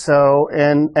it, so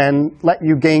and let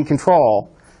you gain control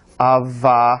of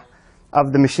the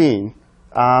machine.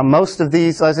 Most of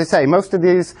these, as I say, most of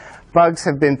these bugs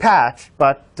have been patched,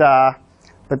 but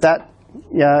that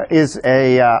is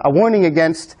a warning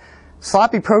against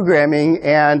sloppy programming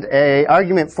and a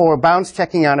argument for bounds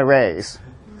checking on arrays.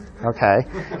 Okay,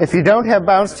 if you don't have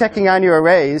bounds checking on your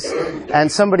arrays, and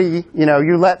somebody,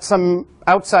 you let some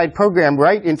outside program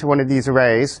write into one of these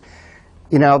arrays,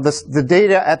 the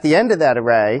data at the end of that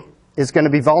array is going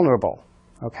to be vulnerable.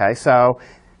 Okay, so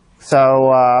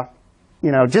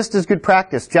just as good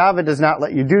practice. Java does not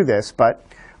let you do this, but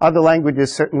other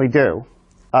languages certainly do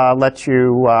let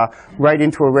you write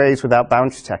into arrays without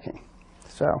bounds checking.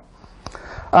 So,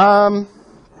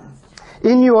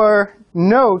 in your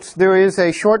notes, there is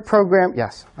a short program.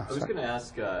 Yes. I was going to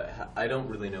ask. I don't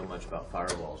really know much about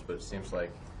firewalls, but it seems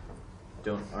like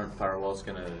aren't firewalls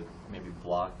going to maybe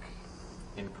block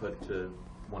input to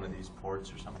one of these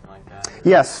ports or something like that?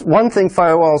 Yes. One thing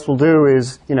firewalls will do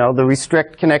is, they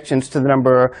restrict connections to the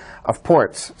number of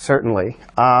ports, certainly.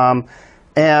 Do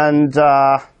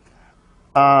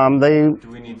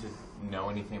we need to know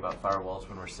anything about firewalls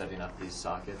when we're setting up these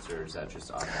sockets, or is that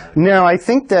just automatic? No, I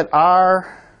think that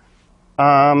our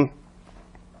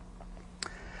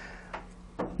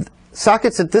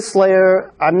sockets at this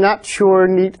layer, I'm not sure,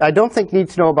 I don't think need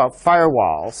to know about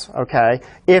firewalls, okay?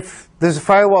 If there's a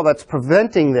firewall that's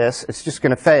preventing this, it's just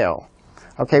going to fail.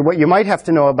 Okay, what you might have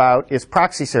to know about is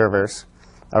proxy servers,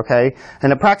 okay?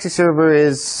 And a proxy server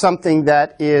is something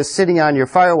that is sitting on your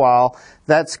firewall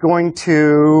that's going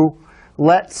to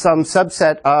let some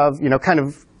subset of, kind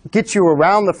of get you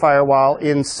around the firewall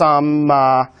in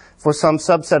for some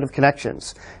subset of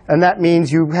connections. And that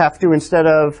means you have to, instead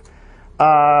of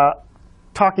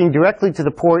talking directly to the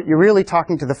port, you're really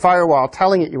talking to the firewall,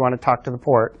 telling it you want to talk to the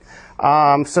port.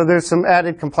 So there's some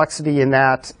added complexity in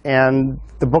that, and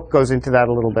the book goes into that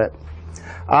a little bit.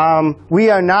 We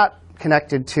are not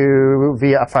connected to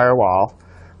via a firewall,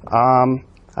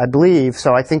 I believe,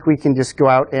 so I think we can just go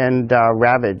out and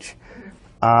ravage.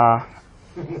 The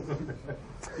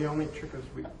only trick is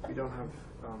we don't have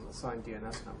assigned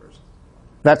DNS numbers.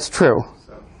 That's true.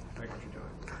 So I think what you're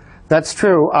doing. That's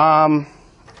true.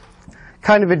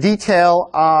 Kind of a detail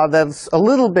that's a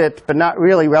little bit, but not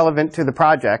really relevant to the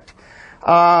project.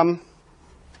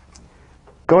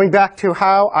 Going back to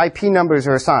how IP numbers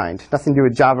are assigned, nothing to do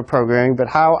with Java programming, but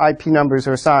how IP numbers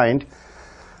are assigned.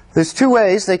 There's two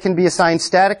ways. They can be assigned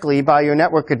statically by your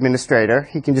network administrator.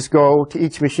 He can just go to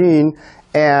each machine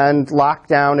and lock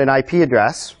down an IP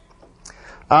address,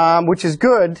 which is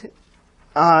good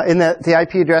in that the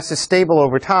IP address is stable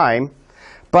over time.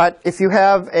 But if you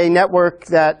have a network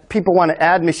that people want to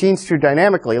add machines to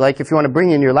dynamically, like if you want to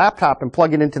bring in your laptop and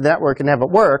plug it into the network and have it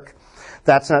work,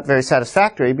 that's not very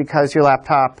satisfactory because your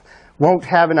laptop won't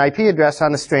have an IP address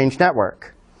on a strange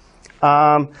network.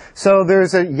 So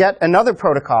there's yet another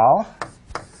protocol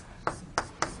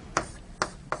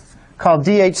called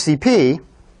DHCP,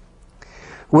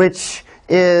 which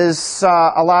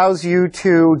allows you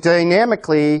to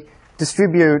dynamically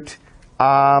distribute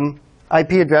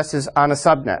IP addresses on a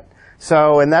subnet.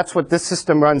 And that's what this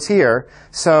system runs here.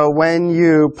 So when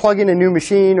you plug in a new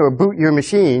machine or boot your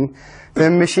machine, the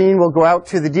machine will go out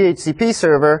to the DHCP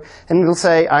server and it'll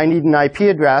say, I need an IP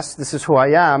address. This is who I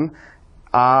am.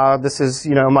 This is,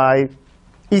 my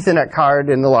Ethernet card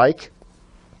and the like.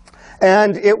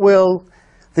 And the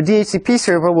DHCP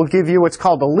server will give you what's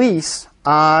called a lease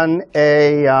on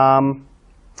an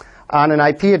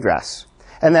IP address.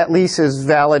 And that lease is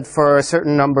valid for a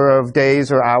certain number of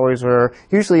days or hours, or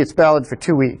usually it's valid for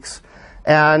 2 weeks.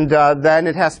 And then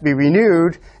it has to be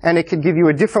renewed, and it could give you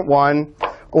a different one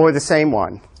or the same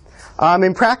one.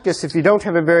 In practice, if you don't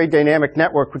have a very dynamic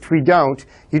network, which we don't,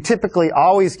 you typically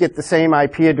always get the same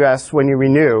IP address when you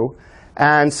renew,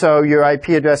 and so your IP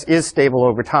address is stable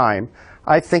over time.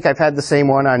 I think I've had the same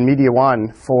one on Media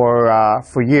One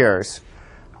for years.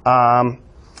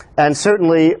 And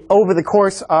certainly, over the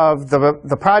course of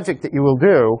the project that you will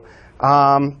do,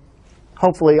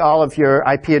 hopefully all of your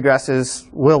IP addresses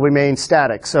will remain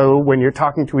static. So when you're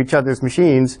talking to each other's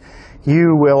machines,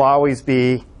 you will always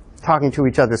be talking to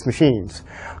each other's machines.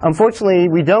 Unfortunately,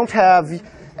 we don't have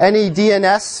any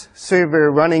DNS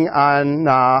server running on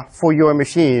for your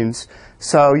machines.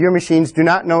 So your machines do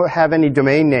not have any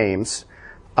domain names.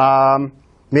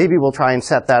 Maybe we'll try and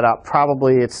set that up.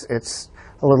 Probably it's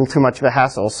a little too much of a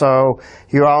hassle. So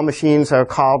your all machines are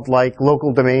called like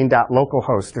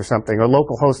localdomain.localhost or something, or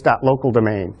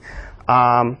localhost.localdomain.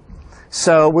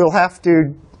 So we'll have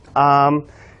to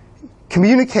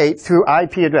communicate through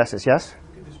IP addresses. Yes?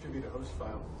 You can distribute a host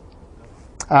file.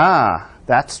 Ah,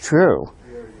 that's true. We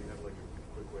already have like a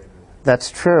quick way to. That's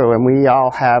true, and we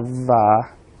all have,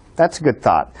 that's a good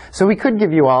thought. So we could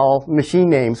give you all machine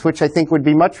names, which I think would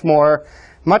be much more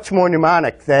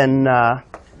mnemonic than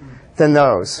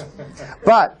those.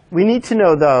 But we need to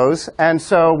know those, and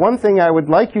so one thing I would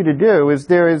like you to do is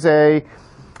there is a,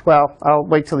 well, I'll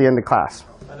wait till the end of class.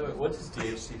 By the way, what does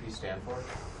DHCP stand for?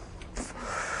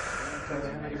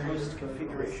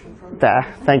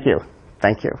 Thank you.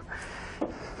 Thank you.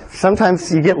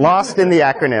 Sometimes you get lost in the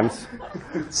acronyms.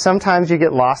 Sometimes you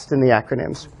get lost in the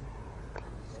acronyms.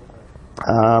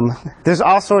 There's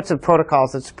all sorts of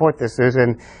protocols that support this. There's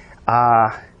an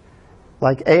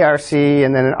like ARC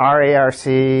and then an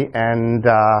RARC, and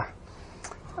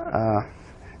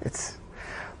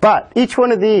but each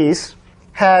one of these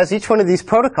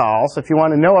protocols, if you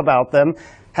want to know about them,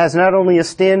 has not only a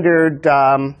standard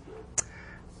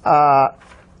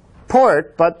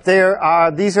port, but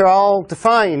these are all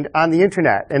defined on the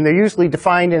internet, and they're usually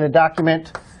defined in a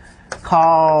document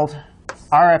called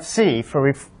RFC,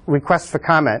 for request for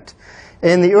comment.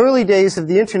 In the early days of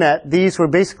the internet, these were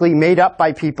basically made up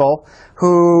by people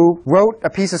who wrote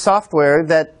a piece of software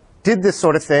that did this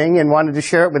sort of thing and wanted to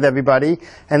share it with everybody,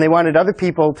 and they wanted other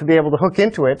people to be able to hook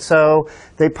into it, so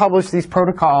they published these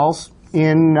protocols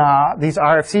in these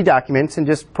RFC documents and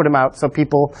just put them out so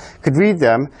people could read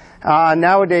them.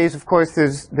 Nowadays, of course,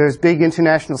 there's big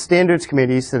international standards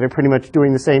committees that are pretty much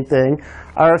doing the same thing.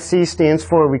 RFC stands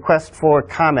for Request for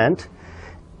Comment.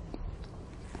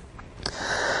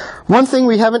 One thing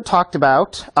we haven't talked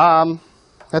about,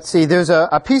 let's see, there's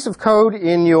a piece of code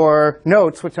in your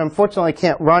notes, which unfortunately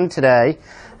can't run today,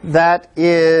 that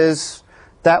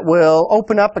will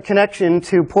open up a connection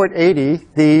to port 80,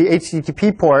 the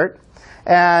HTTP port,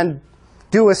 and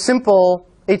do a simple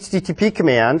HTTP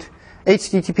command.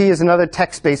 HTTP is another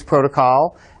text-based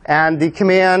protocol, and the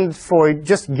command for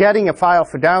just getting a file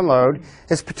for download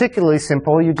is particularly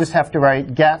simple. You just have to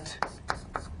write get,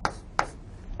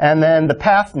 and then the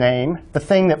path name, the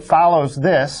thing that follows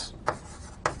this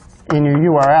in your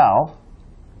URL.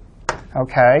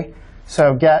 Okay,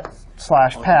 so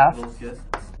get/path.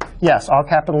 Yes, all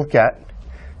capitals get.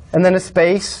 And then a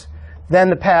space, then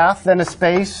the path, then a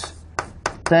space,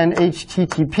 then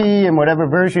HTTP and whatever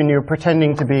version you're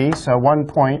pretending to be. So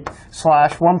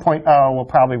 1./1.0 will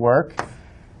probably work.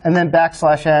 And then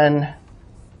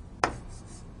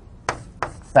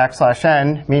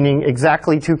 \n, meaning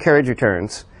exactly 2 carriage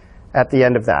returns at the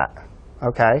end of that.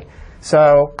 Okay?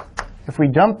 So if we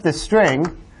dump this string,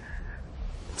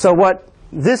 so what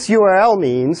this URL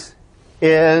means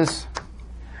is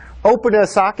open a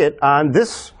socket on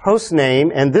this host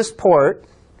name and this port,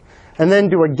 and then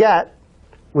do a get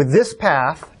with this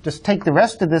path. Just take the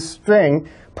rest of this string,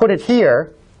 put it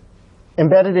here,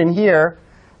 embed it in here,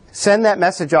 send that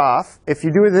message off. If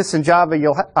you do this in Java,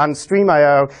 on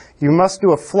Stream.io, you must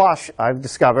do a flush, I've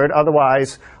discovered.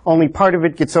 Otherwise, only part of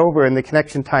it gets over and the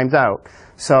connection times out.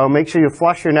 So make sure you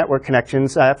flush your network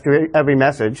connections after every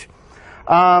message.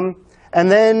 And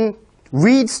then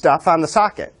read stuff on the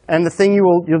socket. And the thing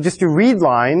you'll just do read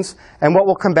lines, and what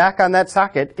will come back on that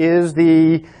socket is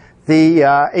the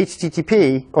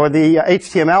HTTP, or the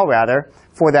HTML rather,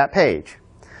 for that page.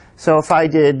 So if I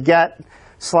did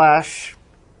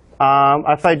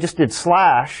if I just did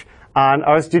slash on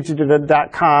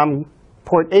arsdigita.com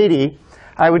port 80,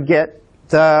 I would get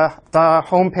the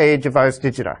home page of Ars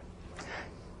Digita.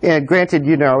 And granted,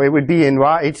 you know, it would be in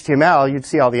raw HTML. You'd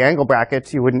see all the angle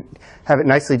brackets. You wouldn't have it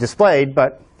nicely displayed,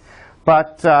 but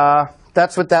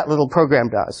that's what that little program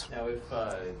does. Now, if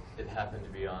it happened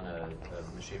to be on a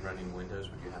machine running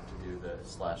Windows, would you have to do the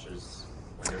slashes,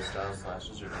 Windows-style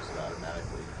slashes, or just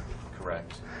automatically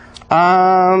correct?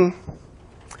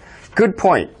 Good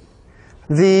point.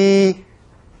 The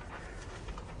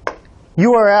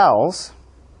URLs,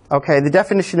 okay, the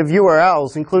definition of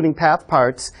URLs, including path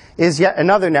parts, is yet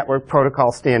another network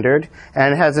protocol standard,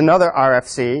 and has another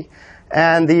RFC.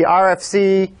 And the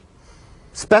RFC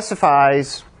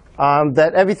specifies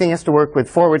that everything has to work with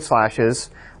forward slashes.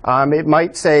 It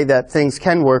might say that things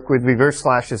can work with reverse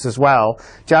slashes as well.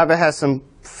 Java has some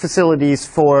facilities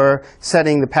for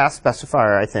setting the path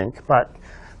specifier, I think, but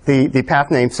the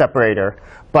path name separator.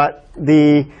 But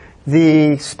the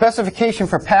the specification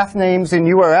for path names and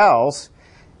URLs,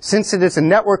 since it is a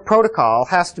network protocol,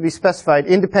 has to be specified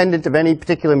independent of any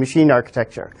particular machine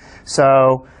architecture.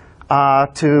 So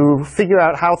to figure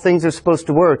out how things are supposed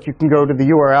to work, you can go to the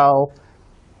URL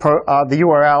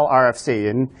RFC,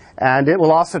 and it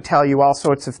will also tell you all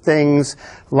sorts of things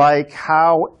like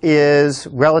how is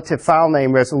relative file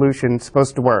name resolution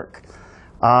supposed to work,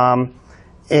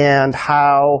 and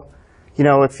how,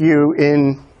 if you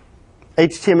in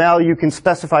HTML you can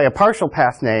specify a partial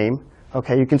path name.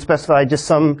 Okay, you can specify just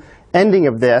some ending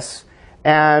of this,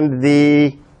 and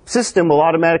the system will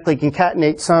automatically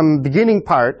concatenate some beginning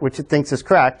part, which it thinks is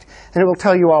correct, and it will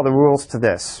tell you all the rules to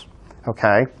this.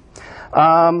 Okay.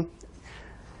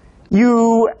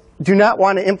 You do not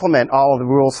want to implement all of the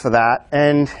rules for that,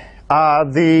 and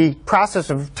the process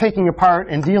of taking apart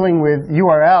and dealing with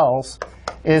URLs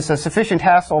is a sufficient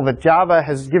hassle that Java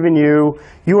has given you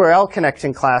URL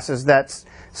connection classes that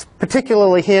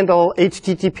particularly handle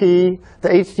HTTP, the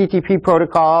HTTP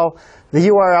protocol, the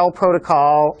URL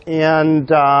protocol,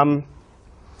 and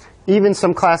even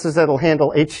some classes that will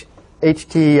handle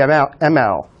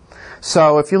HTML.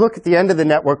 So if you look at the end of the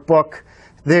network book,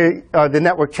 the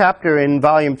network chapter in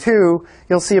Volume 2,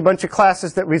 you'll see a bunch of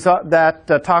classes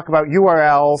that talk about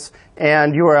URLs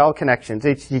and URL connections,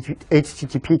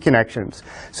 HTTP connections.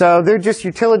 So they're just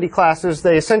utility classes.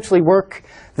 They essentially work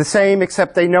the same,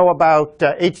 except they know about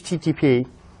HTTP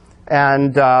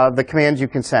and the commands you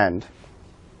can send.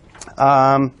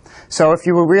 So if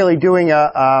you were really doing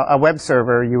a web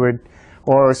server, you would,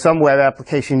 or some web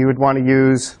application, you would want to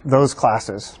use those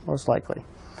classes, most likely.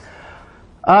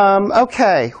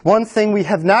 Okay, one thing we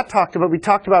have not talked about, we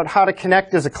talked about how to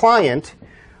connect as a client.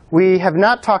 We have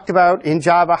not talked about in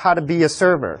Java how to be a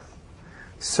server.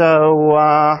 So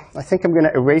I think I'm going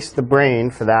to erase the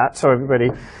brain for that so everybody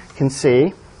can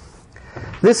see.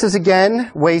 This is,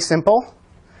 again, way simple.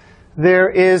 There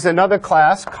is another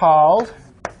class called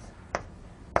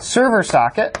server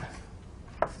socket.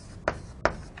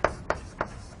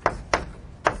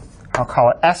 I'll call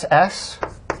it SS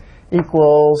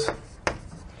equals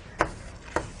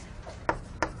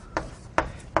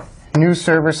new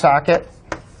server socket,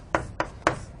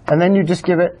 and then you just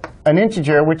give it an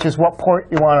integer, which is what port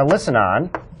you want to listen on.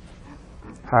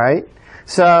 All right.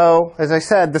 So as I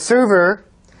said, the server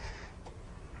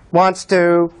wants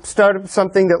to start up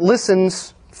something that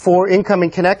listens for incoming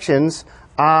connections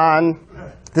on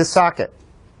this socket,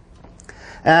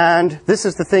 and this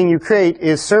is the thing you create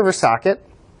is server socket.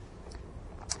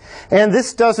 And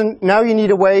this doesn't. Now you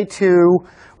need a way to,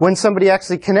 when somebody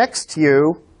actually connects to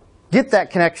you, get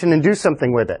that connection and do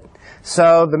something with it.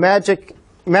 So the magic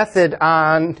method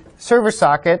on server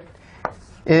socket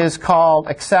is called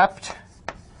accept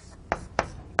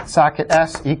socket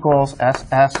s equals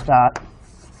ss dot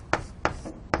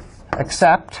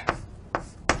accept.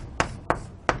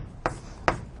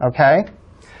 Okay?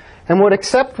 And what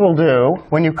accept will do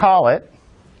when you call it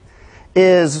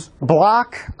is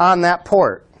block on that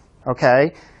port.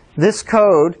 Okay? This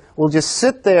code will just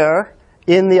sit there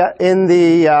in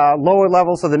the lower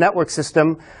levels of the network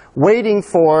system, waiting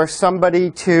for somebody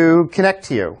to connect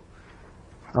to you.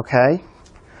 Okay?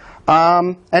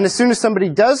 And as soon as somebody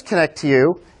does connect to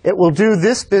you, it will do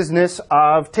this business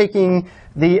of taking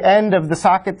the end of the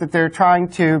socket that they're trying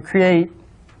to create,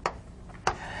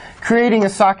 creating a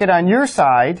socket on your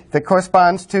side that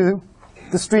corresponds to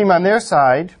the stream on their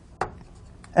side,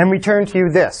 and return to you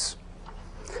this.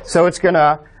 So it's going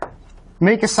to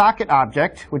make a socket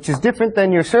object, which is different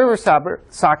than your server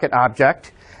socket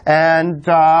object, and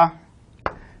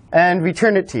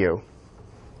return it to you.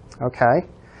 Okay?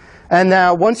 And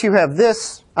now once you have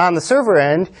this on the server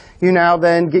end, you now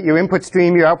then get your input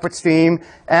stream, your output stream,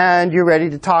 and you're ready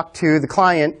to talk to the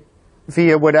client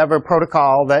via whatever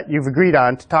protocol that you've agreed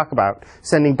on to talk about,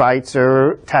 sending bytes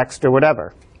or text or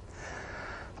whatever.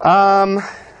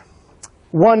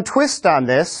 One twist on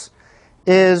this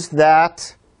is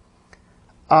that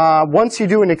once you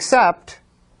do an accept,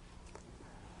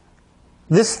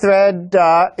 this thread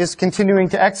is continuing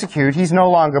to execute. He's no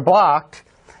longer blocked,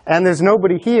 and there's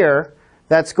nobody here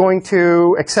that's going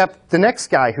to accept the next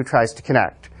guy who tries to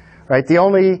connect. Right? The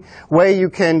only way you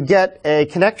can get a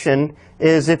connection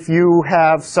is if you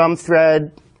have some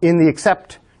thread in the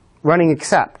accept, running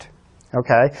accept.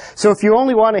 Okay? So if you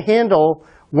only want to handle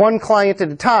one client at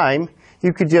a time,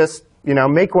 you could just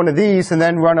make one of these and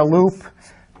then run a loop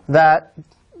that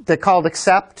called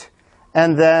accept,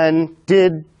 and then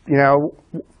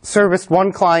serviced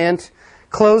one client,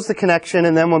 closed the connection,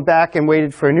 and then went back and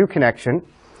waited for a new connection.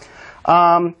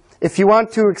 If you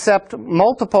want to accept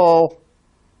multiple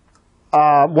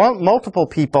want multiple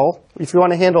people, if you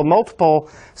want to handle multiple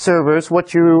servers,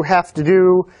 what you have to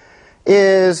do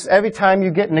is every time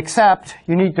you get an accept,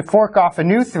 you need to fork off a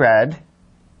new thread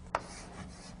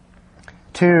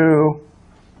to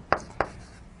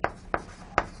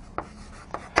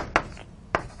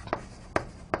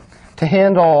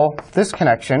handle this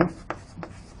connection.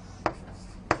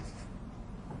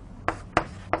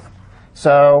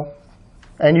 So,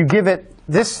 and you give it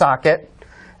this socket,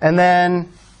 and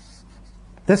then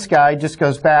this guy just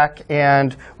goes back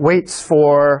and waits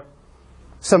for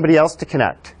somebody else to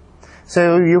connect.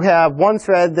 So you have one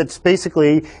thread that's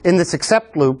basically in this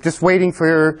accept loop, just waiting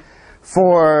for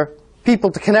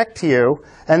people to connect to you,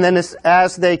 and then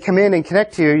as they come in and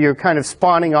connect to you, you're kind of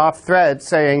spawning off threads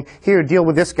saying, here, deal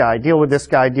with this guy, deal with this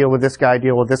guy, deal with this guy,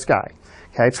 deal with this guy.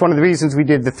 Okay, it's one of the reasons we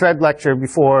did the thread lecture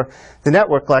before the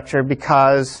network lecture,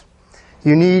 because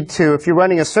you need to, if you're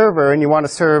running a server and you want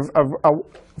to serve a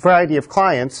variety of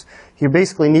clients, you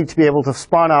basically need to be able to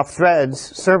spawn off threads,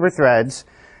 server threads,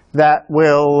 that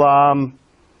will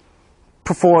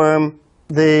perform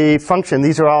the function.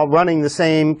 These are all running the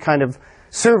same kind of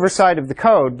server side of the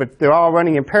code, but they're all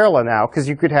running in parallel now, because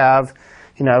you could have,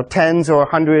 tens or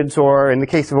hundreds, or in the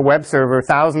case of a web server,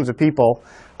 thousands of people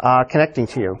connecting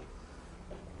to you.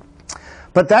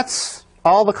 But that's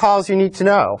all the calls you need to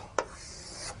know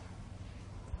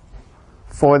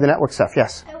for the network stuff.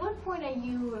 Yes? At what point are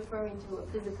you referring to a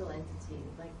physical entity?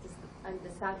 Like the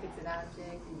socket's an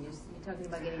object, and you're talking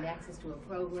about getting access to a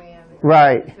program?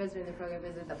 Right. The president of the program,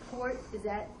 is it the port? Is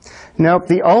that? Nope.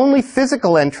 The only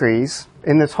physical entries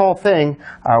in this whole thing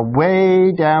are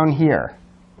way down here.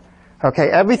 Okay,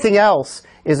 everything else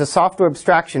is a software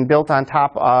abstraction built on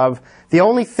top of the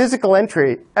only physical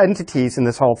entities in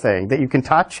this whole thing that you can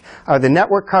touch are the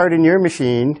network card in your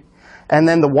machine, and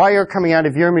then the wire coming out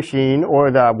of your machine,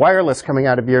 or the wireless coming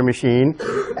out of your machine,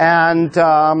 and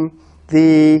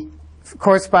the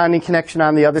corresponding connection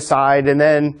on the other side, and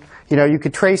then you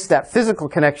could trace that physical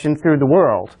connection through the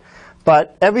world.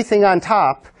 But everything on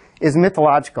top is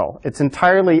mythological. It's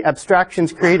entirely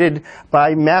abstractions created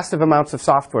by massive amounts of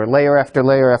software, layer after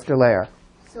layer after layer.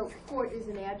 So port is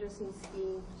an addressing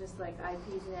scheme, just like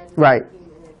IP is an addressing Right. scheme.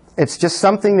 And It's just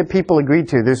something that people agreed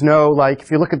to. There's no, like, if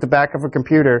you look at the back of a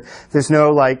computer, there's no,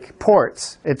 like,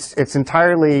 ports. It's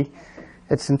entirely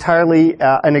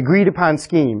an agreed upon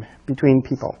scheme between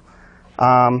people,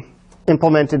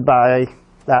 implemented by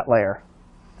that layer.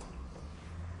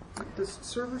 Does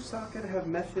server socket have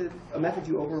a method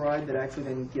you override that actually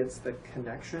then gets the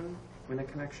connection when a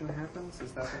connection happens?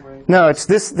 Is that the way? No, it's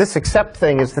this accept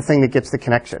thing is the thing that gets the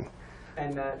connection.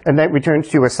 And that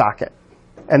returns you a socket.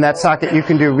 And that socket you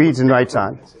can do reads and writes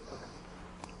on.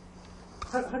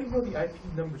 How do you know the IP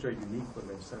numbers are unique when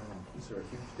they sound? Is there a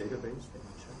huge database that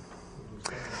you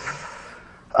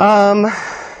check?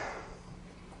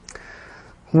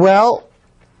 Well,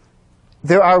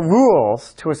 there are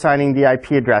rules to assigning the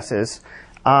IP addresses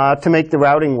to make the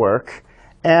routing work.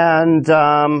 And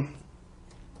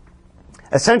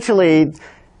essentially,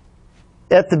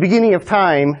 at the beginning of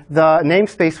time, the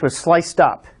namespace was sliced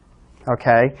up.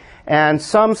 Okay? And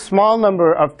some small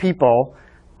number of people,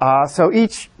 so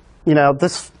each,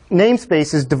 this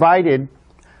namespace is divided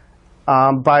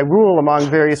by rule among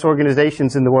various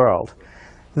organizations in the world.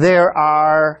 There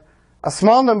are a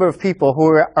small number of people who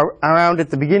are around at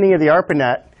the beginning of the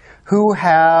ARPANET who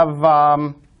have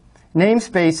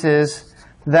namespaces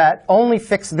that only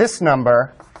fix this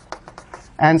number,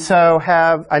 and so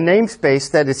have a namespace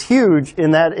that is huge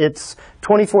in that it's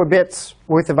 24 bits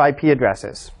worth of IP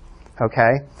addresses.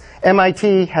 Okay?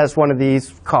 MIT has one of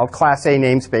these called Class A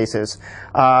namespaces.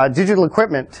 Digital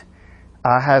Equipment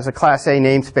has a Class A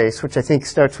namespace, which I think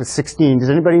starts with 16. Does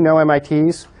anybody know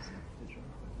MIT's?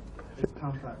 It's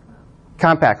compact now.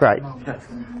 Compact, right.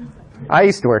 I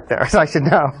used to work there, so I should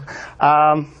know.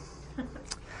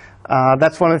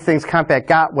 That's one of the things Compact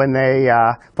got when they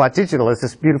bought Digital, is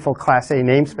this beautiful Class A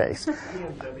namespace.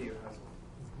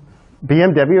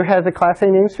 BMW has a Class A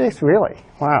namespace? Really?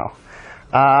 Wow.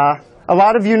 A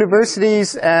lot of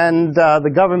universities and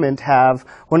the government have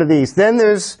one of these. Then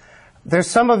there's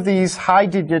some of these high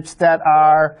digits that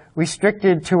are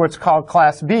restricted to what's called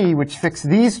Class B, which fix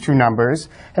these two numbers.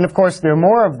 And of course, there are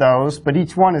more of those, but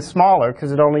each one is smaller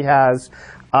because it only has,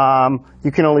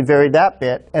 you can only vary that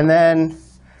bit. And then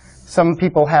some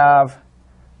people have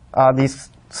these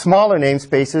smaller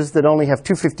namespaces that only have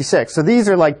 256. So these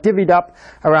are like divvied up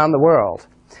around the world.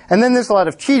 And then there's a lot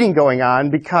of cheating going on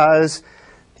because,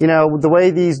 the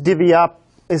way these divvy up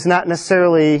is not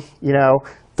necessarily, the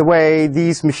way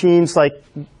these machines like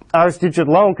Ars Digit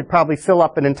alone could probably fill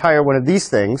up an entire one of these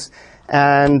things,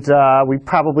 and we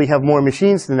probably have more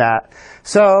machines than that.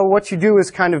 So what you do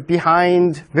is kind of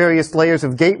behind various layers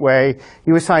of gateway,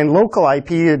 you assign local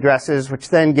IP addresses, which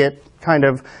then get kind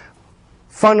of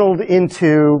funneled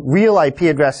into real IP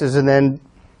addresses and then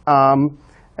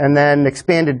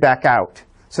expanded back out.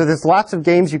 So there's lots of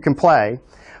games you can play.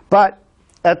 But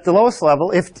at the lowest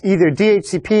level, if either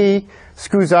DHCP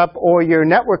screws up or your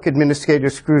network administrator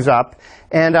screws up,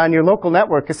 and on your local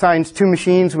network assigns two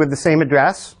machines with the same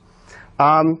address,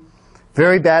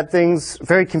 very bad things,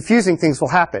 very confusing things will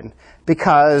happen,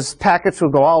 because packets will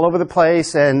go all over the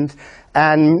place, and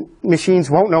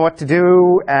machines won't know what to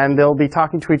do, and they'll be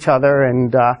talking to each other.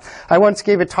 And I once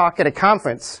gave a talk at a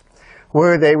conference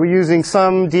where they were using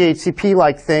some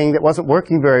DHCP-like thing that wasn't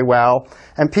working very well,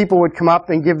 and people would come up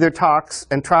and give their talks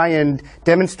and try and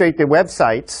demonstrate their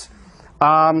websites.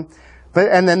 And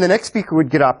then the next speaker would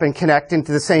get up and connect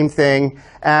into the same thing,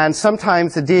 and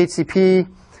sometimes the DHCP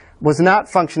was not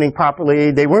functioning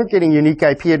properly. They weren't getting unique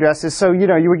IP addresses, so you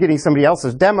were getting somebody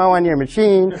else's demo on your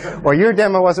machine, or your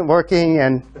demo wasn't working,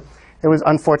 and it was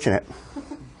unfortunate.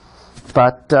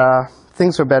 But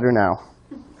things are better now.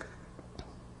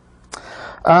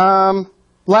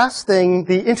 Last thing,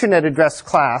 the internet address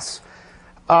class.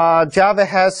 Java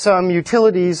has some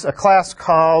utilities, a class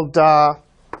called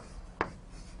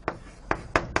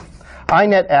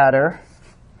inetAddr,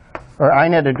 or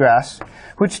inetAddress,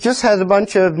 which just has a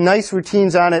bunch of nice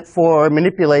routines on it for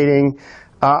manipulating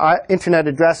internet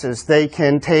addresses. They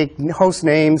can take host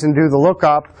names and do the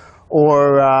lookup,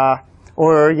 or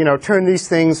turn these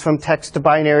things from text to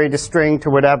binary to string to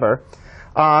whatever.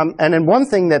 And then one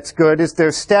thing that's good is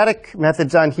there's static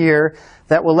methods on here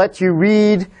that will let you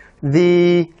read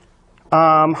the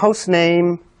host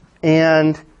name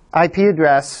and IP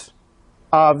address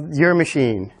of your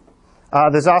machine.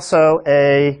 There's also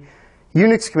a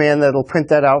Unix command that'll print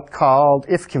that out called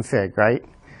ifconfig, right?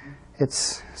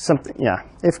 It's something, yeah,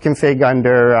 ifconfig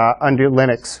under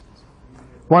Linux.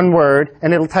 One word,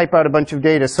 and it'll type out a bunch of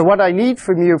data. So what I need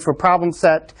from you for problem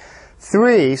set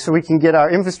 3, so we can get our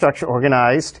infrastructure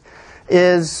organized,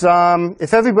 is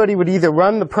if everybody would either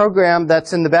run the program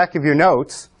that's in the back of your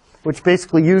notes, which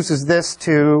basically uses this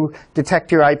to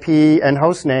detect your IP and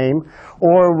host name,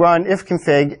 or run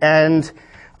ifconfig and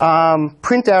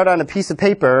print out on a piece of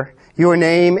paper your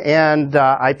name and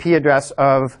IP address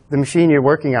of the machine you're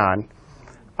working on.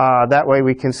 That way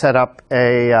we can set up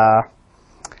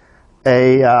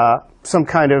some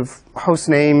kind of host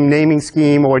name naming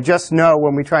scheme, or just know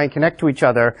when we try and connect to each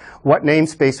other what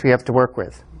namespace we have to work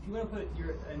with. If you want to put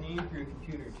a name for your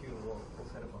computer too, we'll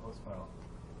set up a host file.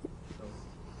 So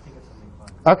think of something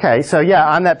fun. Okay, so yeah,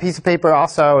 on that piece of paper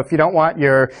also, if you don't want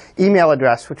your email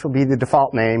address, which will be the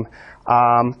default name,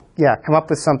 yeah, come up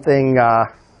with something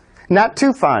not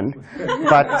too fun,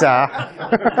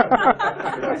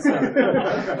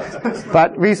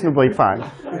 but reasonably fun.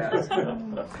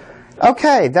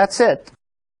 Okay, that's it.